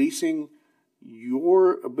you're releasing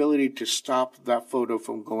your ability to stop that photo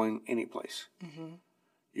from going anyplace.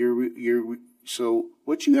 Mm-hmm. So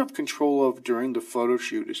what you have control of during the photo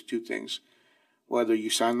shoot is 2 things: whether you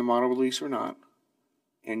sign the model release or not,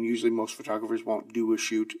 and usually most photographers won't do a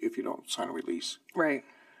shoot if you don't sign a release. Right.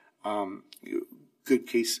 Good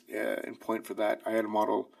case in point for that. I had a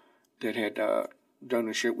model that had done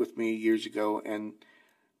a shoot with me years ago, and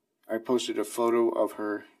I posted a photo of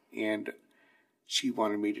her, and she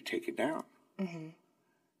wanted me to take it down.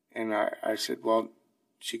 And I said, well,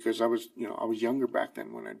 she goes, I was younger back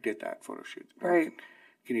then when I did that photo shoot. Right.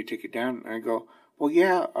 Can you take it down? And I go, well,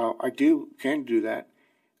 yeah, I can do that.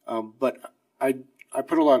 But I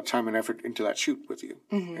put a lot of time and effort into that shoot with you,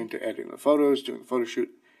 into editing the photos, doing the photo shoot.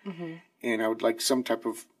 And I would like some type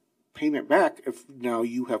of payment back if now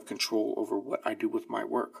you have control over what I do with my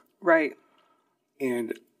work. Right.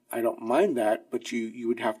 And I don't mind that, but you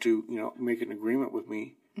would have to, make an agreement with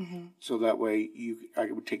me so that way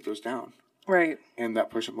I would take those down. Right. And that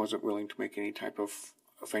person wasn't willing to make any type of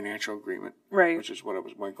a financial agreement. Right. Which is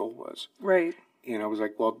what my goal was. Right. And I was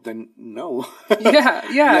like, well, then no.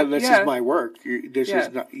 Yeah. This is my work. This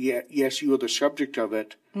is not, yes, you are the subject of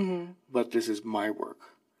it, but this is my work.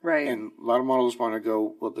 Right. And a lot of models want to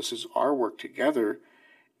go, well, this is our work together.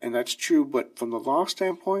 And that's true. But from the law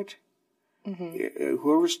standpoint,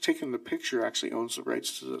 whoever's taking the picture actually owns the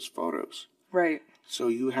rights to those photos. Right. So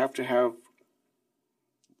you have to have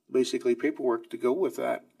basically paperwork to go with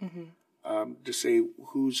that to say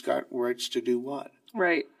who's got rights to do what.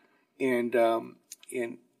 Right. And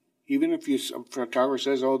even if a photographer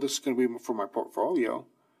says, oh, this is going to be for my portfolio,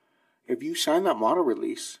 if you sign that model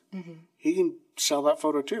release, he can sell that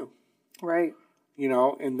photo too. Right.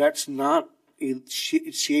 And that's not a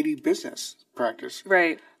shady business practice.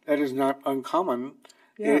 Right. That is not uncommon.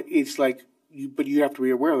 Yeah. It's like, but you have to be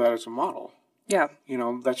aware of that as a model. Yeah.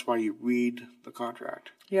 That's why you read the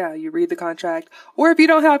contract. Yeah, you read the contract. Or if you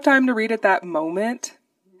don't have time to read at that moment,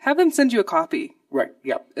 have them send you a copy. Right,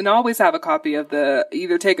 yep. And always have a copy of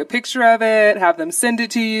either take a picture of it, have them send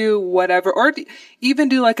it to you, whatever, or even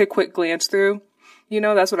do like a quick glance through.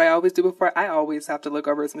 That's what I always do I always have to look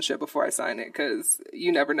over some shit before I sign it, because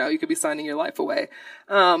you never know. You could be signing your life away.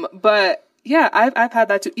 But yeah, I've had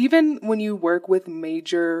that too. Even when you work with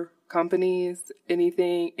major companies,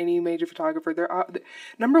 any major photographer,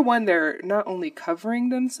 number one, they're not only covering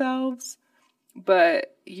themselves,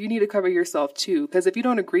 but you need to cover yourself too. Because if you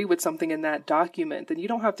don't agree with something in that document, then you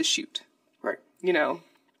don't have to shoot. Right. And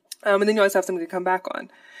then you always have something to come back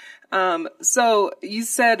on. So you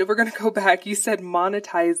said, we're going to go back. You said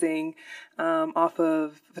monetizing, off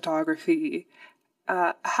of photography.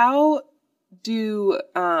 How do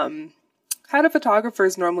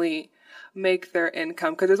photographers normally make their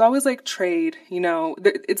income? Because there's always like trade,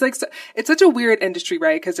 it's like, it's such a weird industry,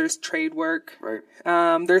 right? Because there's trade work,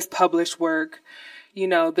 right? There's published work,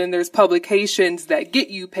 then there's publications that get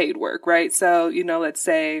you paid work, right? So, let's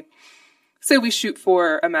say we shoot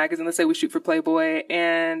for a magazine, let's say we shoot for Playboy,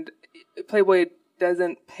 and Playboy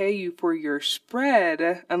doesn't pay you for your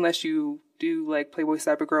spread unless you do like Playboy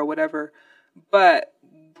Cybergirl, whatever. But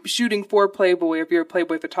shooting for Playboy, if you're a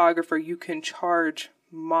Playboy photographer, you can charge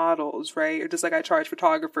models, right? Or just like I charge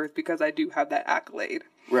photographers because I do have that accolade.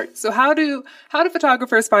 Right. So how do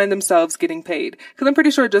photographers find themselves getting paid? Because I'm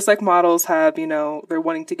pretty sure just like models have, they're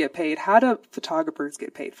wanting to get paid. How do photographers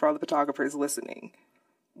get paid, for all the photographers listening?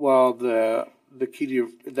 Well, the key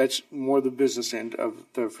to that's more the business end of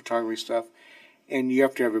the photography stuff, and you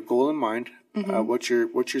have to have a goal in mind. What's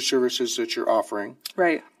your services that you're offering,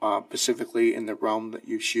 right? Specifically in the realm that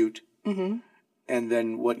you shoot, and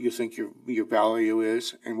then what you think your value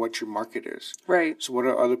is and what your market is, right? So what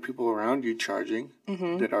are other people around you charging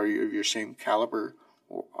that are of your same caliber,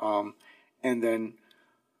 and then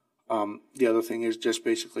the other thing is just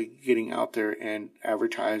basically getting out there and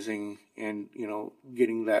advertising and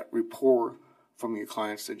getting that rapport from your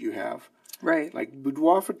clients that you have, right? Like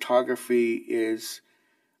boudoir photography is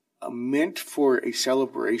meant for a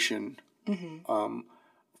celebration.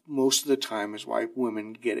 Most of the time is why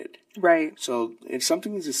women get it. Right. So if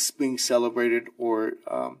something is being celebrated or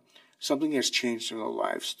something has changed in their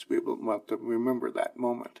lives, to be able to remember that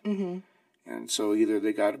moment. And so either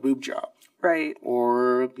they got a boob job. Right.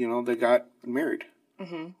 Or, they got married.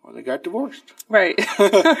 Or they got divorced. Right.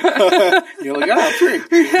 You're like, ah, free.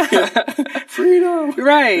 Freedom.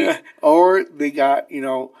 Right. Or they got,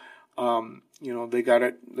 they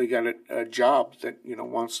got a job that,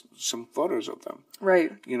 wants some photos of them.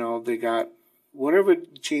 Right. They got whatever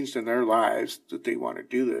changed in their lives that they want to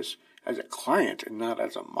do this as a client and not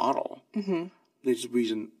as a model. There's a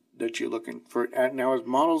reason that you're looking for it. And now as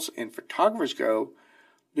models and photographers go,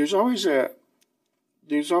 there's always a,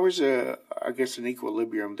 I guess, an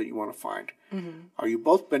equilibrium that you want to find. Are you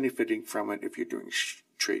both benefiting from it if you're doing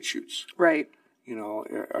trade shoots? Right.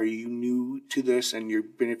 Are you new to this and you're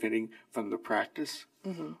benefiting from the practice?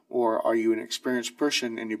 Or are you an experienced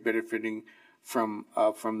person and you're benefiting from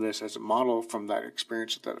this as a model, from that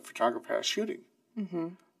experience that a photographer has shooting?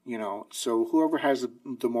 So whoever has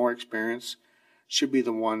the more experience should be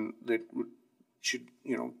the one that should,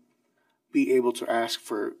 be able to ask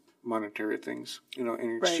for monetary things,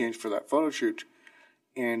 in exchange for that photo shoot.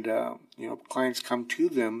 And, clients come to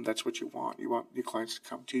them. That's what you want. You want your clients to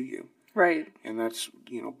come to you. Right. And that's,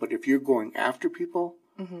 but if you're going after people,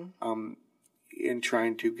 and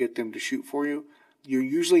trying to get them to shoot for you, you're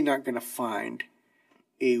usually not going to find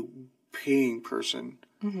a paying person,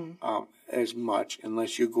 as much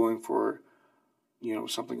unless you're going for,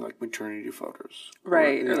 something like maternity photos.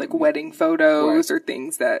 Right. Or like wedding photos or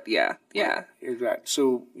things that, yeah. Exactly.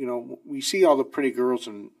 So, we see all the pretty girls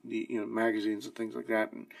in the, magazines and things like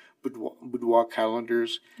that, and boudoir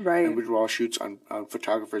calendars, and boudoir shoots on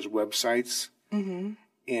photographers' websites. Mm-hmm.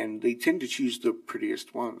 And they tend to choose the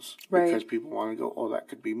prettiest ones because people want to go, oh, that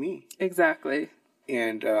could be me. Exactly.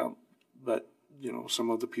 And, but,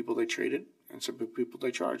 some of the people they traded and some of the people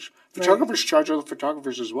they charge. Photographers charge other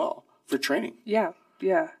photographers as well for training. Yeah.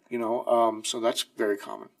 So that's very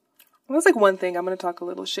common. Well, that's like one thing. I'm going to talk a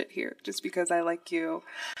little shit here just because I like you.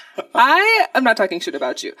 I'm not talking shit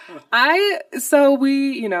about you. So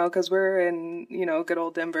we, because we're in, good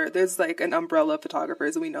old Denver, there's like an umbrella of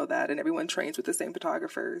photographers and we know that, and everyone trains with the same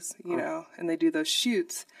photographers, and they do those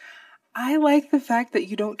shoots. I like the fact that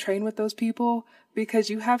you don't train with those people because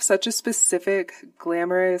you have such a specific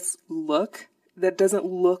glamorous look that doesn't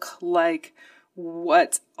look like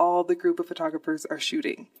what all the group of photographers are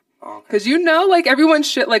shooting. Because like everyone's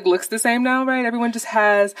shit like looks the same now, right? Everyone just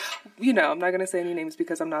has, I'm not going to say any names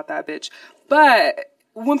because I'm not that bitch. But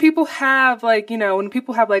when people have like,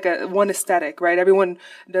 a one aesthetic, right? Everyone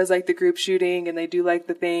does like the group shooting and they do like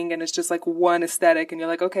the thing and it's just like one aesthetic and you're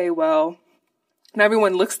like, okay, well, and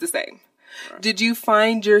everyone looks the same. Right. Did you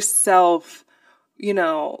find yourself,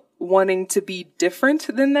 wanting to be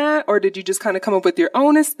different than that? Or did you just kind of come up with your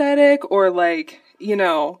own aesthetic or like,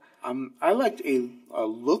 I liked a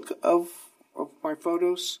look of my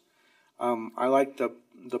photos. I like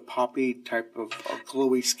the poppy type of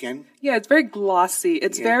glowy skin. Yeah, it's very glossy.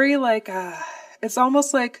 It's very like, it's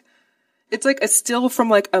almost like, it's like a still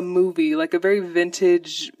from like a movie, like a very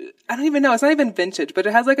vintage. I don't even know. It's not even vintage, but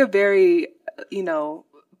it has like a very,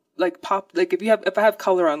 like pop, like if I have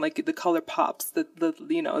color on, like the color pops, the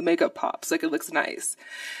makeup pops, like it looks nice,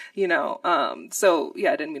 so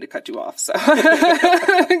yeah, I didn't mean to cut you off. So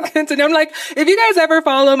continue. I'm like, if you guys ever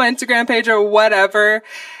follow my Instagram page or whatever,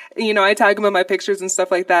 I tag them in my pictures and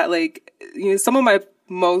stuff like that. Like, some of my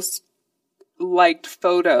most liked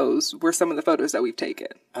photos were some of the photos that we've taken.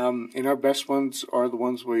 And our best ones are the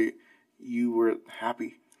ones where you were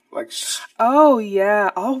happy. Like, oh yeah,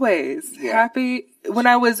 always happy. When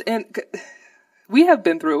I was we have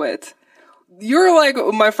been through it. You're like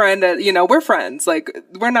my friend that, we're friends. Like,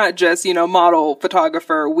 we're not just, model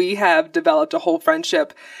photographer. We have developed a whole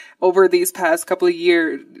friendship over these past couple of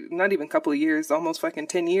years, not even couple of years, almost fucking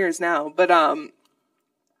 10 years now. But,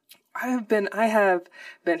 I have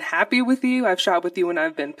been happy with you. I've shot with you when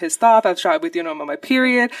I've been pissed off. I've shot with you when I'm on my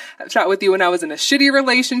period. I've shot with you when I was in a shitty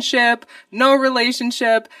relationship, no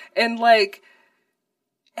relationship. And like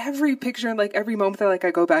every picture and like every moment that like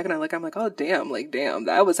I go back and I'm like, oh damn,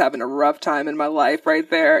 I was having a rough time in my life right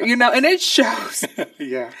there, and it shows.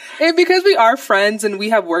 Yeah. And because we are friends and we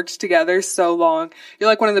have worked together so long, you're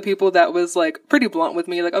like one of the people that was like pretty blunt with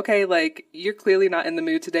me. Like, okay, like you're clearly not in the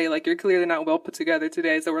mood today. Like you're clearly not well put together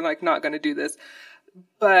today. So we're like not going to do this,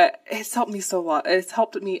 but it's helped me so a lot. It's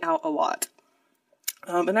helped me out a lot.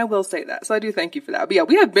 And I will say that. So I do thank you for that. But yeah,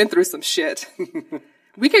 we have been through some shit.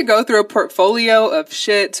 We could go through a portfolio of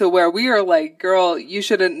shit to where we are like, girl, you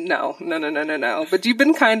shouldn't, no. But you've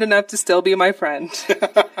been kind enough to still be my friend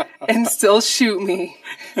and still shoot me.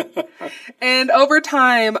 And over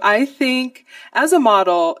time, I think as a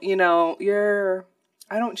model,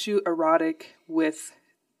 I don't shoot erotic with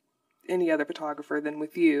any other photographer than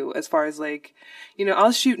with you, as far as like,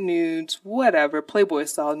 I'll shoot nudes, whatever, Playboy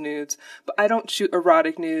style nudes, but I don't shoot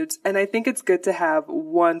erotic nudes. And I think it's good to have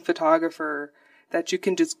one photographer that you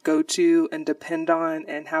can just go to and depend on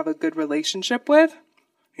and have a good relationship with.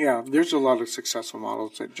 Yeah, there's a lot of successful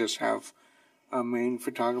models that just have a main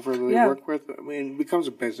photographer that they work with. I mean, it becomes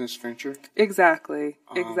a business venture. Exactly.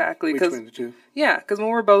 Between the two. Yeah, because when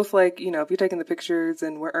we're both like, if you're taking the pictures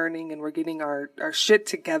and we're earning and we're getting our shit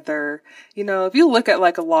together, if you look at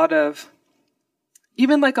like a lot of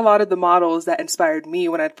the models that inspired me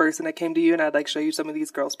when I came to you and I'd like show you some of these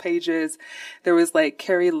girls' pages. There was like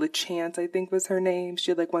Carrie LaChance, I think was her name.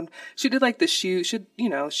 She had she did like the shoe, she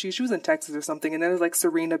was in Texas or something. And then there's like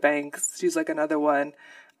Serena Banks. She's like another one.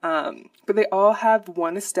 But they all have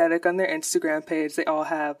one aesthetic on their Instagram page. They all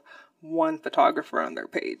have one photographer on their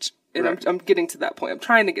page. And right. I'm getting to that point. I'm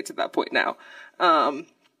trying to get to that point now.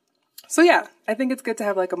 So yeah, I think it's good to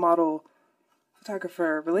have like a model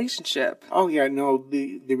photographer relationship. Oh yeah, no,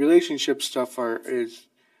 the relationship stuff is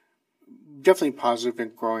definitely positive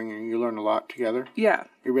and growing, and you learn a lot together. Yeah.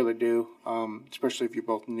 You really do, especially if you're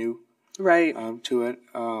both new. Right. To it.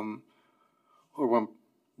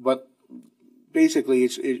 But basically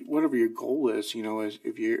it's whatever your goal is, is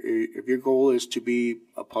if your goal is to be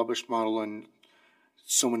a published model in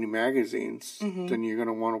so many magazines, then you're going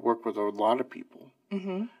to want to work with a lot of people.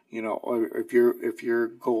 Or if your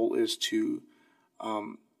goal is to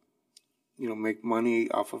make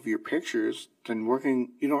money off of your pictures, then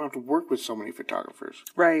you don't have to work with so many photographers.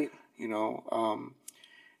 Right. And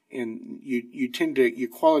your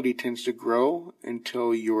quality tends to grow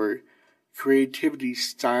until your creativity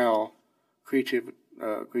style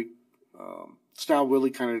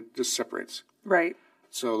really kind of just separates. Right.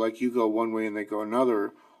 So like you go one way and they go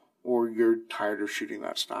another, or you're tired of shooting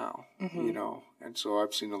that style, And so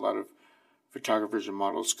I've seen a lot of photographers and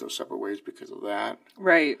models go separate ways because of that.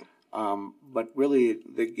 Right. But really,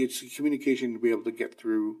 it's the communication to be able to get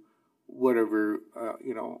through whatever,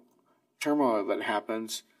 turmoil that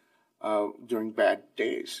happens during bad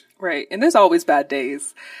days. Right. And there's always bad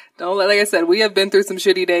days. Like I said, we have been through some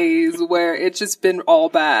shitty days where it's just been all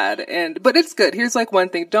bad. But it's good. Here's like one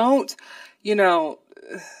thing.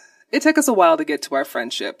 It took us a while to get to our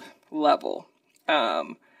friendship level.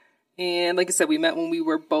 And like I said, we met when we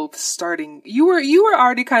were both starting. You were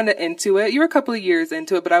already kind of into it. You were a couple of years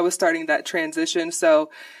into it, but I was starting that transition. So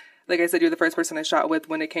like I said, you're the first person I shot with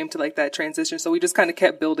when it came to like that transition. So we just kind of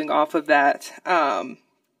kept building off of that.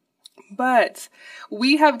 But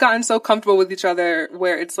we have gotten so comfortable with each other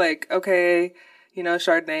where it's like, okay,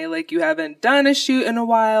 Chardonnay, like you haven't done a shoot in a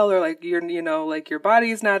while, or like like your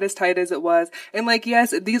body's not as tight as it was. And like,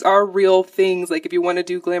 yes, these are real things. Like if you want to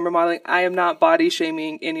do glamour modeling, I am not body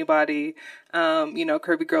shaming anybody.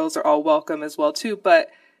 Curvy girls are all welcome as well too. But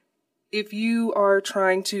if you are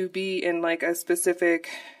trying to be in like a specific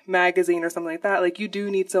magazine or something like that, like you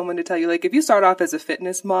do need someone to tell you, like if you start off as a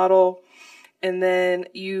fitness model, and then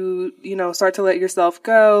you start to let yourself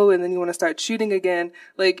go, and then you want to start shooting again,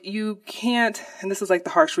 like you can't, and this is like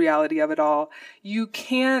the harsh reality of it all, you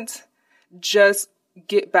can't just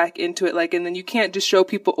get back into it, like, and then you can't just show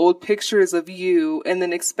people old pictures of you and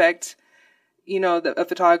then expect, a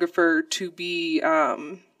photographer to be,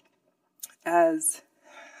 as,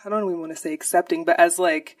 I don't even want to say accepting, but as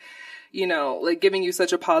like, like giving you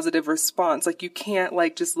such a positive response. Like you can't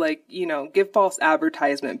like, just like, give false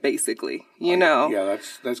advertisement basically, Yeah,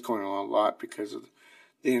 that's going on a lot because of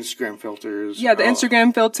the Instagram filters. Yeah, the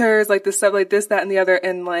Instagram filters, like the stuff like this, that, and the other.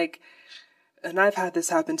 And like, and I've had this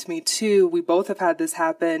happen to me too. We both have had this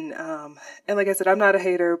happen. And like I said, I'm not a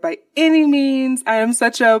hater by any means. I am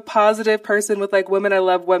such a positive person with like women. I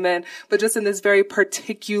love women, but just in this very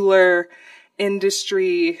particular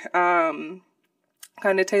industry, kind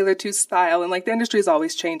of tailored to style. And like the industry is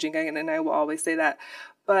always changing, and I will always say that,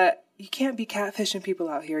 but you can't be catfishing people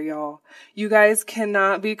out here, y'all. You guys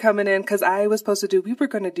cannot be coming in, because we were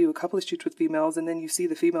going to do a couple of shoots with females, and then you see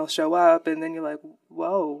the females show up, and then you're like,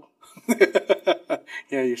 whoa.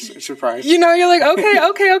 Yeah, you're surprised. You're like,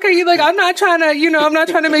 okay. You're like, I'm not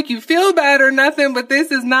trying to make you feel bad or nothing, but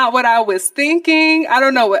this is not what I was thinking. I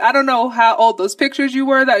don't know how old those pictures you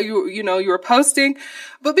were that you were posting,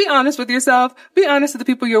 but be honest with yourself. Be honest with the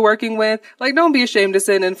people you're working with. Like, don't be ashamed to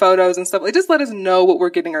send in photos and stuff. Like, just let us know what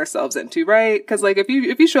we're getting ourselves into, right? Cause like, if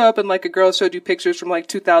you show up and like a girl showed you pictures from like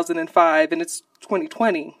 2005 and it's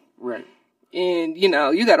 2020. Right. And, you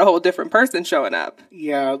got a whole different person showing up.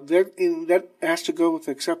 Yeah, that has to go with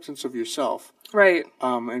acceptance of yourself. Right.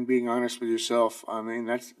 And being honest with yourself. I mean,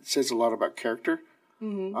 that says a lot about character.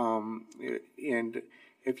 Mm-hmm. And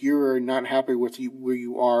if you're not happy with where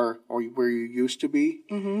you are or where you used to be,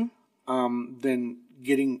 then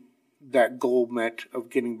getting that goal met of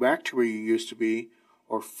getting back to where you used to be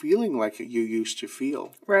or feeling like you used to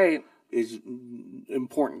feel. Right. Is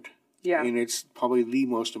important. Yeah. And it's probably the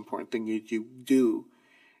most important thing you do.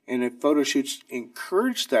 And if photo shoots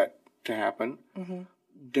encourage that to happen,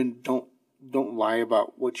 then don't lie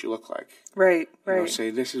about what you look like. Right, right. Say,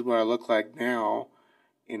 this is what I look like now.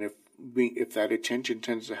 And if that attention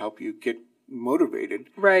tends to help you get motivated.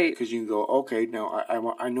 Right. Because you can go, okay, now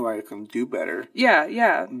I know I can do better. Yeah,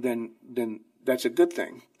 yeah. Then that's a good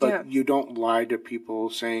thing. But you don't lie to people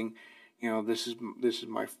saying, this is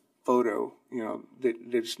my photo,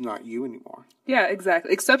 that's not you anymore. Yeah,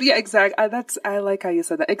 exactly. I like how you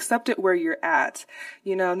said that. Accept it where you're at.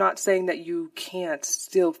 Not saying that you can't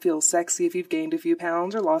still feel sexy if you've gained a few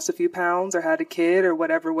pounds or lost a few pounds or had a kid or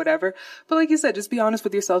whatever. But like you said, just be honest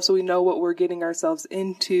with yourself so we know what we're getting ourselves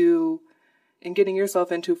into, and getting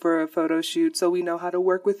yourself into for a photo shoot, so we know how to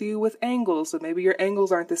work with you with angles. So maybe your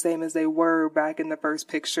angles aren't the same as they were back in the first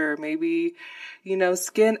picture. Maybe,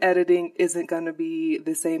 skin editing isn't going to be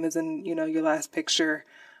the same as in, your last picture.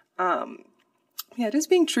 Just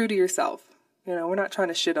being true to yourself. We're not trying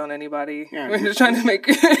to shit on anybody. Yeah, we're just trying to make...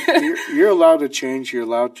 you're allowed to change. You're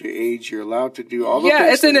allowed to age. You're allowed to do all the things.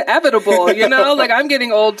 Yeah, it's inevitable, Like, I'm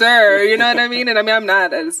getting older, you know what I mean? And I'm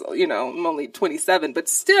not as, I'm only 27. But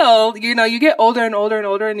still, you get older and older and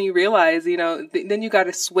older, and you realize, then you got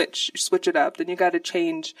to switch it up. Then you got to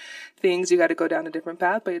change things. You got to go down a different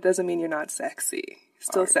path. But it doesn't mean you're not sexy.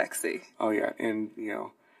 Still sexy. Oh, yeah. And,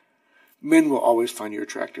 men will always find you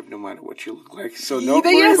attractive no matter what you look like. So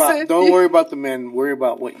don't worry about the men. Worry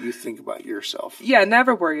about what you think about yourself. Yeah,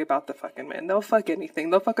 never worry about the fucking men. They'll fuck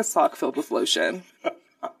anything. They'll fuck a sock filled with lotion.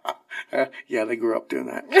 Yeah, they grew up doing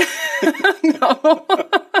that. No.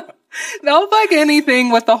 They'll fuck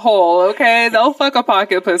anything with a hole, okay? They'll fuck a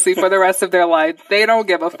pocket pussy for the rest of their life. They don't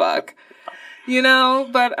give a fuck.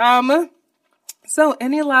 But, so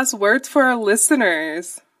any last words for our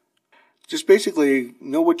listeners? Just basically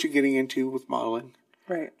know what you're getting into with modeling.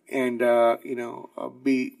 Right. And,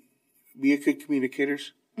 be a good communicator.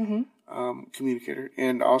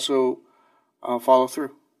 And also, follow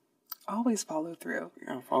through. Always follow through.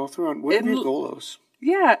 Yeah, follow through on whatever your goal is.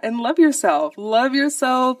 Yeah, and love yourself. Love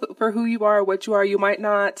yourself for who you are, what you are. You might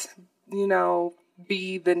not,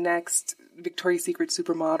 be the next Victoria's Secret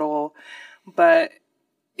supermodel, but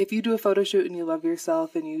if you do a photo shoot and you love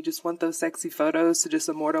yourself and you just want those sexy photos to just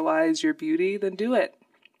immortalize your beauty, then do it.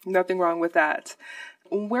 Nothing wrong with that.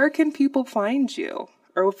 Where can people find you?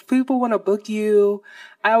 Or if people want to book you,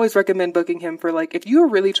 I always recommend booking him for if you're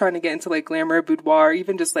really trying to get into glamour, boudoir,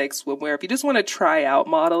 even just swimwear. If you just want to try out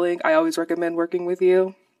modeling, I always recommend working with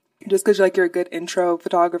you. Just because you're a good intro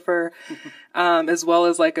photographer, as well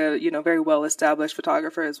as a, very well-established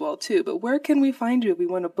photographer as well too. But where can we find you if we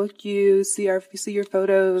want to book you, see your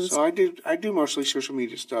photos? So I do mostly social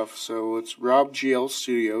media stuff. So it's Rob GL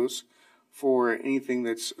Studios for anything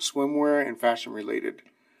that's swimwear and fashion related.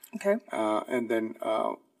 Okay. And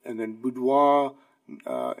then boudoir,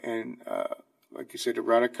 and, like you said,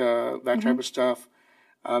 erotica, that type of stuff.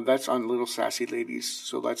 That's on Little Sassy Ladies.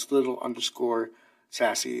 So that's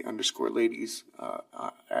 _sassy_ladies,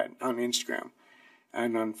 on Instagram.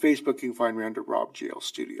 And on Facebook, you can find me under Rob GL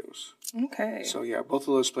Studios. Okay. So yeah, both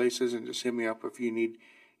of those places, and just hit me up if you need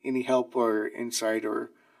any help or insight, or,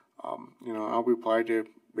 I'll reply to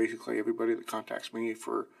basically everybody that contacts me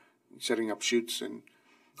for setting up shoots and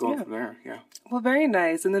going from there. Yeah. Well, very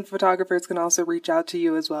nice. And then photographers can also reach out to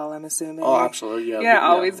you as well, I'm assuming. Oh, absolutely. Yeah. Yeah,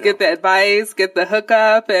 always get the advice, get the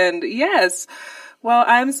hookup, and yes. Well,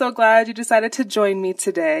 I'm so glad you decided to join me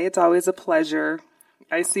today. It's always a pleasure.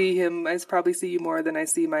 I probably see you more than I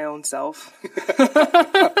see my own self.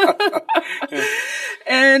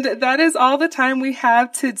 And that is all the time we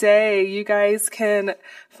have today. You guys can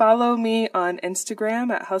follow me on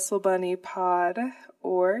Instagram at HustleBunnyPod,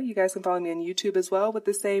 or you guys can follow me on YouTube as well with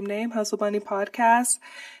the same name, Hustle Bunny Podcast,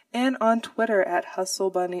 and on Twitter at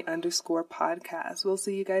HustleBunny_podcast. We'll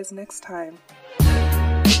see you guys next time.